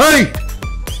বানাইছি। এই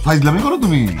ফাইজলামি করো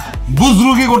তুমি,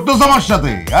 বুজরুকি করতেছো আমার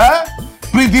সাথে? হ্যাঁ,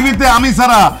 পৃথিবীতে আমি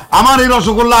ছাড়া আমার এই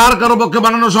রসগোল্লা আর কারো পক্ষে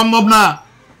বানানো সম্ভব না।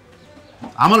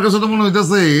 আমার কাছে তো মনে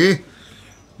হইতেছে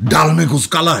ডাল মে কুছ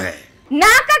কালা হ্যায়।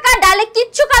 না কাকা, ডালে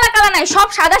কিচ্ছু কালা কালা নাই, সব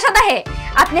সাদা সাদা হে।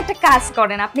 আপনি একটা কাজ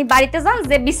করেন, আপনি বাড়িতে যান,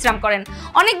 যে বিশ্রাম করেন।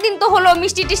 অনেকদিন তো হলো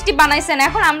মিষ্টি টিষ্টি বানাইছেন,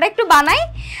 এখন আমরা একটু বানাই।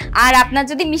 আর আপনার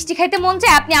যদি মিষ্টি খাইতে মন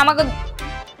চায়, আপনি আমাকে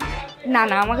না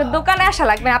না আমাকে দোকানে আসা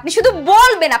লাগবে না, আপনি শুধু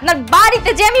বলবেন, আপনার বাড়িতে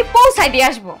যে আমি পৌঁছাই দিয়ে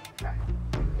আসবো।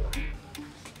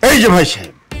 এই যে ভাই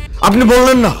সাহেব, আপনি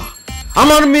বললেন না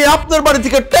আমার মেয়ে আপনার বাড়ি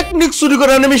থেকে টেকনিক চুরি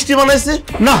করে এনে মিষ্টি বানাইছে?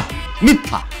 না,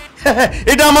 মিথ্যা।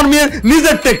 এটা আমার মেয়ের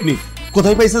নিজের টেকনিক।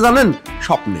 কোথায় পাইছে জানেন?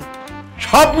 স্বপ্নে।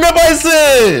 স্বপ্নে পাইছে।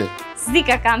 জি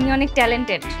কাকা, আমি অনেক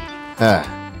ট্যালেন্টেড। হ্যাঁ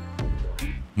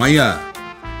মাইয়া,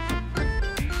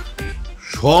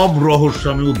 সব রহস্য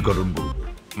আমি উদ্ঘাটন করব।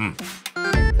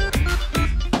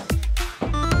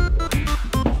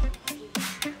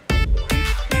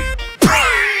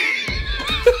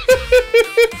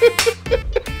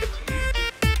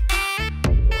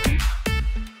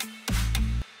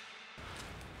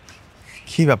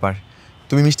 কি ব্যাপার,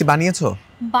 তুমি মিষ্টি বানিয়েছো?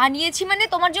 বানিয়েছি মানে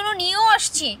তোমার জন্য নিয়েও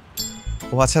আসছি।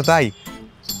 ও আচ্ছা, তাই?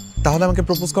 তাহলে আমাকে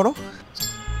প্রপোজ করো।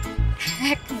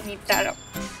 এক মিনিট দাঁড়াও।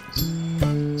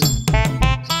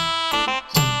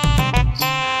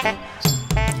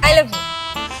 I love you.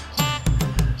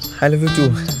 I love you two.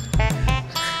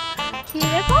 কি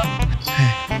দেখো?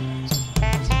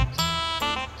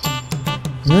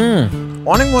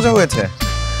 অনেক মজা হয়েছে।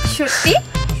 সত্যি?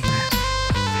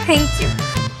 Thank you.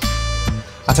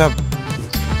 আচ্ছা,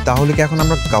 তাহলে কি এখন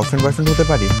আমরা গার্লফ্রেন্ড বয়ফ্রেন্ড হতে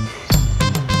পারি?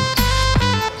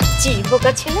 জি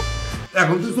বোকা ছিল।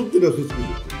 এখন তুই সত্যি না সত্যি?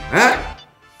 হ্যাঁ,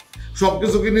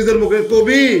 সবকিছু কি নিজের মুখে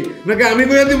কবি নাকি আমি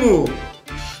কইয়া দিব?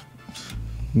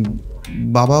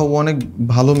 বাবা ও অনেক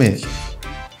ভালো মেয়ে,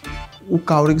 ও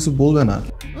কাউরে কিছু বলবে না।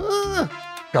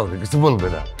 কাউরে কিছু বলবে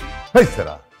না? এই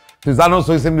সেরা, তুই জানো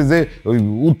সইসেমনি যে ওই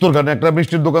উত্তরখানে একটা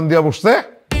মিষ্টির দোকান দিয়া বসছে?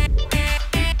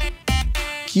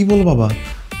 কি বল বাবা,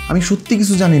 আমি সত্যি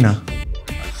কিছু জানি না।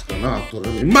 না তোর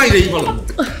মাইরেই বল।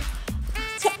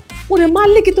 ওরে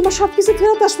মারলে কি তোমার সবকিছু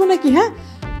ফেরত আসবো নাকি? হ্যাঁ,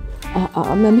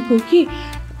 আমি কই কি,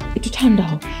 একটু ঠান্ডা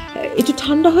হও, একটু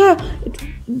ঠান্ডা হয়ে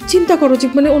চিন্তা করো যে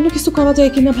মানে অন্য কিছু করা যায়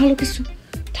কিনা, ভালো কিছু।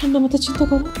 ঠান্ডা মাথায় চিন্তা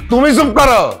করো। তুমি চুপ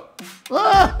করো,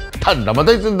 ঠান্ডা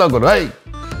মাথায় চিন্তা করো। এই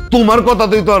তোমার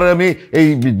কথাতেই তো আর আমি এই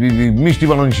মিষ্টি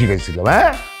বানানো শিখাইছিলাম।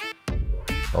 হ্যাঁ,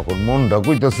 তখন মনটা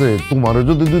কইতেছে তোমারে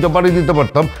যদি দুইটা বাড়ি দিতে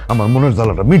পারতাম আমার মনের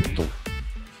জ্বালাটা মিটতো।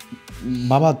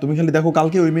 বাবা তুমি খালি দেখো,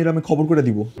 কালকে ওই মেয়ের আমি খবর করে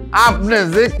দিব। আপনি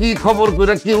যে কি খবর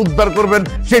করে কি উদ্ধার করবেন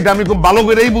সেটা আমি খুব ভালো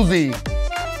করেই বুঝি।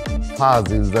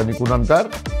 ফাজিল জানি কোনানকার।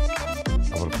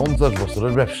 আমার 50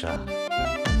 বছরের ব্যবসা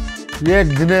তুই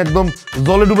একদিনে একদম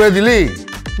জলে ডুবাই দিলি।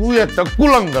 তুই একটা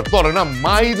কুলাঙ্গার, তোরে না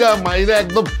মাইরা মাইরা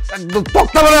একদম একদম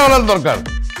তক্তা বানায় আনার দরকার।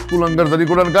 কুলাঙ্গার জানি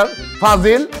কুলাঙ্গার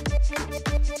ফাজিল,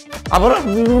 আবার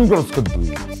করছ তুই,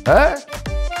 হ্যাঁ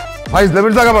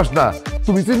ফাইজলামের জায়গা পাস না।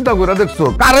 তুমি চিন্তা করে দেখছো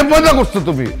কারে মজা করছো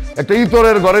তুমি? একটা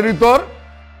ইতরের ঘরের ইতর।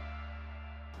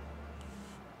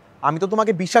 আমি তো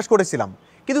তোমাকে বিশ্বাস করেছিলাম,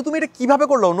 কিন্তু তুমি এটা কিভাবে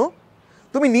করলো অনু?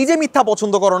 তুমি নিজে মিথ্যা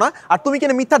পছন্দ করো না, আর তুমি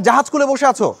কেন মিথ্যা জাহাজ খুলে বসে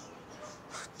আছো?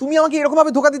 তুমি আমাকে এরকম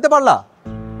ভাবে ধোকা দিতে পারলা?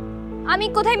 আমি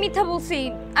কোথায় মিথ্যা বলছি?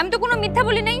 আমি তো কোনো মিথ্যা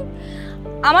বলি নাই।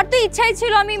 আমার তো ইচ্ছাই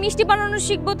ছিল আমি মিষ্টি বানানো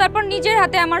শিখবো, তারপর নিজের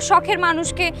হাতে আমার শখের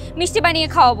মানুষকে মিষ্টি বানিয়ে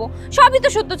খাওয়াবো। সবই তো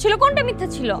সত্য ছিল, কোনটা মিথ্যা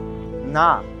ছিল? না,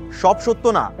 সব সত্য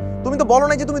না। তুমি তো বলো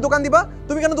নাই যে তুমি দোকান দিবা,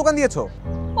 তুমি কেন দোকান দিয়েছো?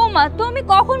 ও মা, তো আমি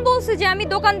কখন বলছি যে আমি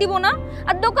দোকান দিব না?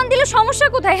 আর দোকান দিলে সমস্যা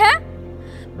কোথায়? হ্যাঁ,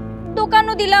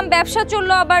 দোকানও দিলাম, ব্যবসা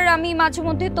চললো, আবার আমি মাঝে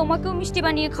মধ্যে তোমাকেও মিষ্টি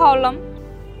বানিয়ে খাওয়ালাম।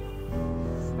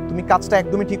 তুমি কাজটা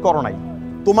একদমই ঠিক করো নাই।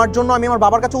 তোমার জন্য আমি আমার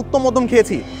বাবার কাছে উত্তম মধ্যম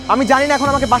খেয়েছি। আমি জানি না এখন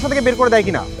আমাকে বাসা থেকে বের করে দেয়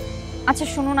কিনা। আচ্ছা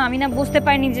শোনো না, আমি না বুঝতে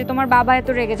পারিনি যে তোমার বাবা এত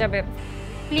রেগে যাবে।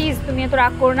 প্লিজ তুমি এত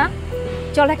রাগ করো না।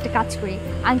 চলো একটা কাজ করি,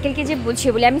 আঙ্কেলকে যে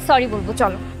বুঝিয়ে বলি আমি সরি বলবো।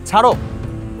 চলো। ছাড়ো,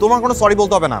 তোমার কোনো সরি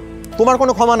বলতে হবে না, তোমার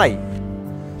কোনো ক্ষমা নাই,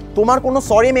 তোমার কোনো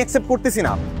সরি আমি অ্যাকসেপ্ট করতেছি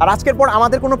না। আর আজকের পর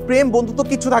আমাদের কোনো প্রেম বন্ধুত্ব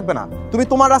কিচ্ছু থাকবে না। তুমি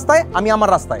তোমার রাস্তায়, আমি আমার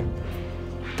রাস্তায়।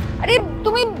 আরে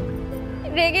তুমি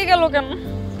রেগে গেল কেন?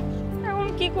 এখন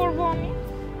কি করব আমি?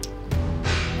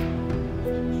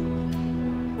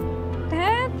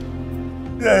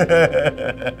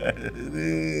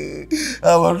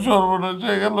 আমার সর্বনাশ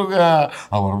হয়ে গেল গা।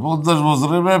 আমার 50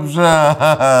 বছরের ব্যবসা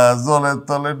জলের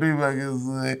তলে ডুবে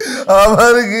গেছে।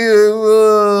 আমার কি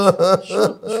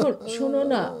শোনো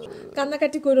না,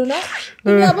 কান্নাকাটি করো না,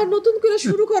 তুমি আবার নতুন করে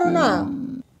শুরু করো না।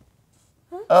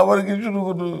 আবার কি শুরু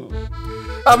করো?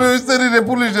 আমি ওই শরীরে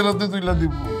পুলিশের হাতে তুলে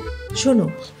দিব। শোনো,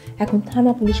 এখন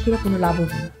থানা পুলিশ করে কোনো লাভ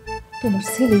হবে না। তোমার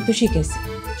ছেলেই তো শিখেছে,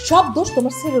 সব দোষ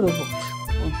তোমার ছেলের উপর।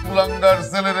 ওই কুলাঙ্গার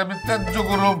ছেলের আমি ত্যায্য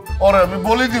করব, ওরে আমি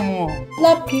বলে দিব।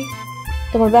 লাভ কি?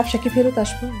 তোমার ব্যবসা কি ফেরত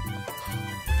আসবে?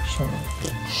 শোনো,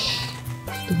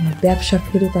 তোমার ব্যবসা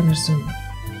ফেরত আনার জন্য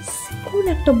কোন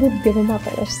একটা বুদ্ধি আমার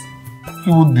মাথায় আসছে। কি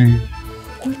বুদ্ধি?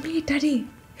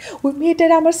 ওই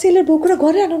মেয়েটারে আমার ছেলের বউ করে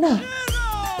ঘরে আনো না।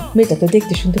 মেয়েটা তো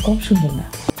দেখতে শুনতে কম সুন্দর না।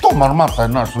 তোমার মাথায়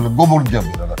না আসলে গোবর দিয়ে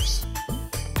বেড়া রাখছে।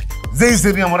 যেই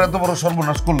শ্রেণী আমার এত বড়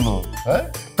সর্বনাশ করলো, হ্যাঁ,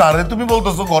 তারে তুমি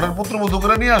বলতেছো ঘরের পুত্রবধূ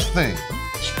করে নিয়ে আসতে?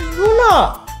 শোনো,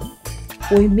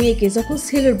 ওই মেয়েকে যখন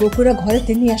ছেলের বউ করে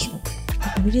ঘরেতে নিয়ে আসবো,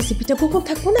 তখন রেসিপিটা গোপন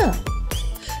থাকবো না।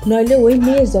 নইলে ওই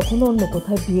মেয়ে যখন অন্য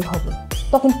কোথাও বিয়ে হবে,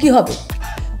 তখন কি হবে?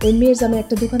 ওই মেয়ের জামাই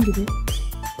একটা দোকান দিবে,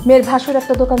 মেয়ের ভাসুর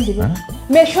একটা দোকান দিবে,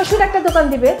 মেয়ের শ্বশুর একটা দোকান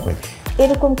দিবে।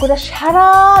 এরকম করে সারা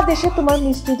দেশে তোমার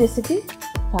মিষ্টি রেসিপি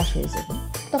ফাঁস হয়ে যাবে।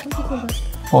 তখন কি করবে?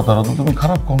 কথাটা তো তুমি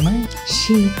খারাপ কর নাই।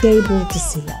 সেইটাই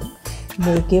বলতেছিলাম,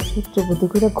 মেয়েকে পুত্রবধূ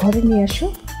করে ঘরে নিয়ে আসো,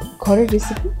 ঘরের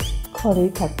রেসিপি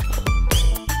ঘরেই থাকবে।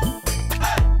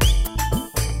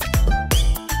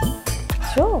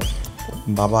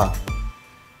 বাবা,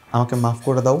 আমাকে মাফ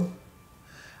করে দাও।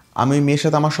 আমি ওই মেয়ের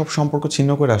সাথে আমার সব সম্পর্ক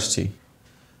ছিন্ন করে আসছি।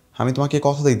 আমি তোমাকে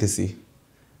কথা দিতেছি,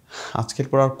 আজকের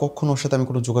পর আর কখনো ওর সাথে আমি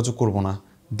কোনো যোগাযোগ করব না,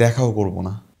 দেখাও করব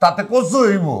না। তাতে কষ্ট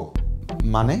হইব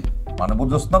মানে? মানে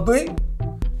বুঝছ না তুই?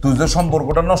 তুই যে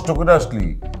সম্পর্কটা নষ্ট করে আসলি,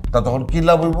 তা তখন কি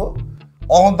লাভ হইব?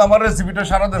 অহন তো আমার রেসিপিটা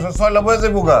সারা দেশে সয়লাভ হয়ে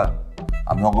যাবো গা।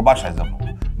 আমি ওকে বাসায় যাবো,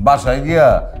 বাসায় গিয়া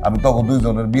আমি তখন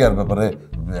দুইজনের বিয়ার ব্যাপারে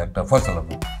একটা ফয়সালা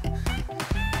করব।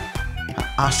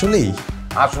 আসলেই?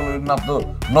 আসলে না তো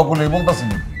নকলেই বলতেছি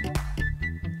নাকি?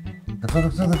 দেখছো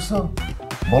দেখছো দেখছো,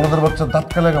 বলদের বাচ্চা দাঁত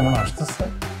কেলে কেমন আসতেছে।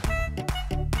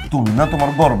 তুমি না তোমার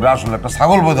গর্বে আসলে একটা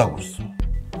ছাগল পয়দা করছো।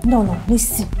 না না,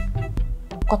 নিশ্চিত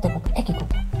কথা কথা একই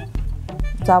কথা,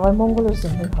 যাওয়ার মঙ্গলের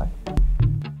জন্য হয়।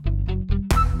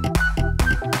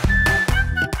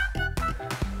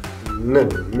 না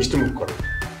মিষ্টি মুখ করো।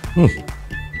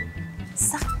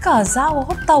 সাক্কা যাও,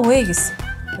 হত্যা হয়ে গেছে,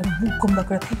 মুখ গোমরা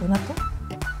করে থাকো না তো।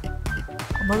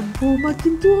 আমার বৌমা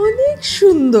কিন্তু অনেক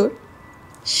সুন্দর,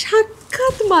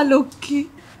 সাক্ষাৎ মা লক্ষ্মী।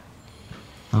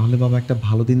 তাহলে বাবা একটা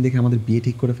ভালো দিন দেখে আমাদের বিয়ে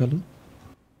ঠিক করে ফেলো।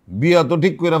 বিয়া তো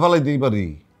ঠিক করে ফেলাইতেই পারি,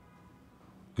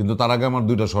 কিন্তু তার আগে আমার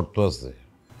দুইটা শর্ত আছে।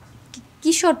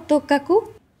 কি শর্ত কাকু?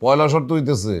 পয়লা শর্ত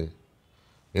হইতেছে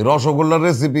এই রসগোল্লার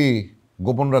রেসিপি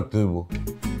গোপন রাখতে হইব।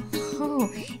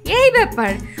 এই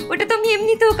ব্যাপার, ওটা তো আমি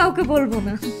এমনিতেও কাউকে বলবো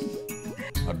না।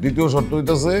 আর দ্বিতীয় শর্ত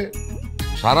হইতেছে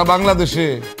সারা বাংলাদেশে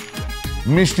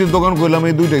মিষ্টির দোকান কইলাম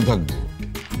এই দুইটাই থাকবে,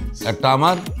 একটা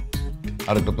আমার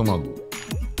আর একটা তোমার।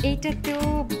 এইটাতেও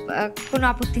কোনো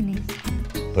আপত্তি নেই।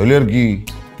 তাহলে আর কি,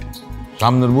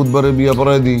 সামনের বুধবারে বিয়া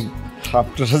পড়ায় দিই।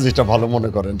 আপনারা যেটা ভালো মনে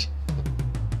করেন।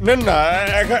 নেন না,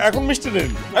 এখন মিষ্টি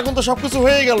নেন, এখন তো সবকিছু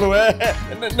হয়ে গেল।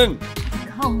 নেন।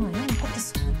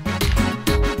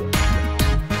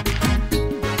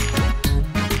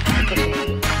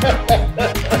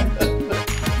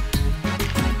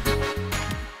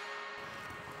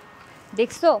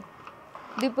 দেখছো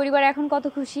দুই পরিবার এখন কত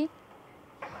খুশি।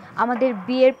 আমাদের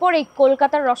বিয়ের পর এই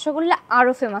কলকাতার রসগোল্লা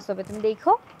আরো ফেমাস হবে, তুমি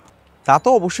দেখো। তা তো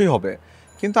অবশ্যই হবে,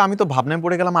 কিন্তু আমি তো ভাবনায়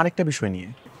পড়ে গেলাম আরেকটা বিষয় নিয়ে।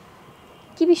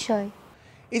 কি বিষয়?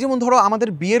 এই যেমন ধরো আমাদের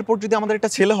বিয়ের পর যদি আমাদের একটা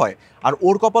ছেলে হয় আর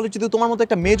ওর কপালে যদি তোমার মতো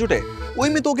একটা মেয়ে জোটে, ওই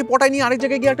মেয়ে তো ওকে পটায় নিয়ে আরেক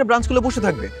জায়গায় গিয়ে একটা ব্রাঞ্চ খুলে বসে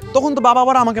থাকবে, তখন তো বাবা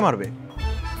আবার আমাকে মারবে।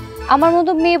 আমার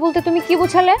মতো মেয়ে বলতে তুমি কি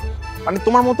বোঝালে? মানে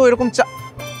তোমার মতো এরকম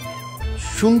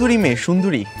সুন্দরী মেয়ে,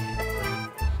 সুন্দরী।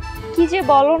 কি যে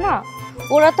বলো না,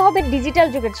 ওরা তো হবে ডিজিটাল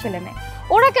যুগের ছেলে মেয়ে,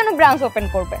 ওরা কেন ব্রাঞ্চ ওপেন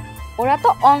করবে? ওরা তো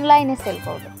অনলাইনে সেল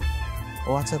করবে।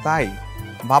 ও আচ্ছা তাই?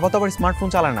 বাবা তো আবার স্মার্টফোন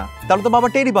চালায় না, তাহলে তো বাবা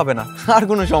টেরই পাবে না, আর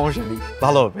কোনো সমস্যা নেই,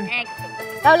 ভালো হবে।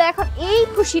 তাহলে এখন এই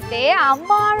খুশিতে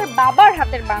আমার বাবার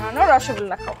হাতের বানানো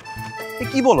রসগোল্লা খাও।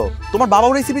 কি বলো, তোমার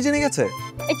বাবাও রেসিপি জেনে গেছে?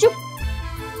 এই চুপ,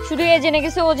 শুধু এ জেনে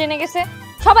গেছে ও জেনে গেছে,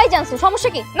 সবাই জানছে, সমস্যা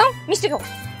কি? নাও মিষ্টি খাও।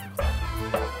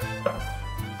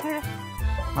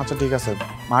 আচ্ছা ঠিক আছে,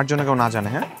 মার জন্য কেউ না জানে।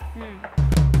 হ্যাঁ,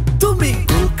 তুমি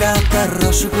কলকাতার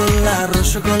রসগোল্লা,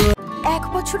 রসগোল্লা। 1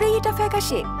 বছরেই এটা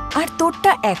ফ্যাকাশে, আর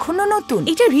তোরটা এখনো নতুন।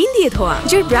 এটা রিন দিয়ে ধোয়া,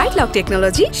 যার ব্রাইট লক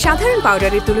টেকনোলজি সাধারণ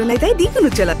পাউডারের তুলনায় দেয় দ্বিগুণ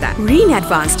উজ্জ্বলতা। রিন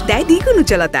অ্যাডভান্সড দেয় দ্বিগুণ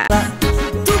উজ্জ্বলতা।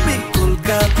 তুমি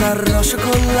কলকাতার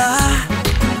রসগোল্লা,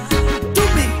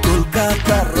 তুমি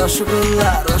কলকাতার রসগোল্লা,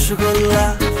 রসগোল্লা।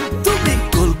 তুমি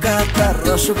কলকাতার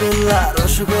রসগোল্লা,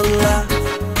 রসগোল্লা।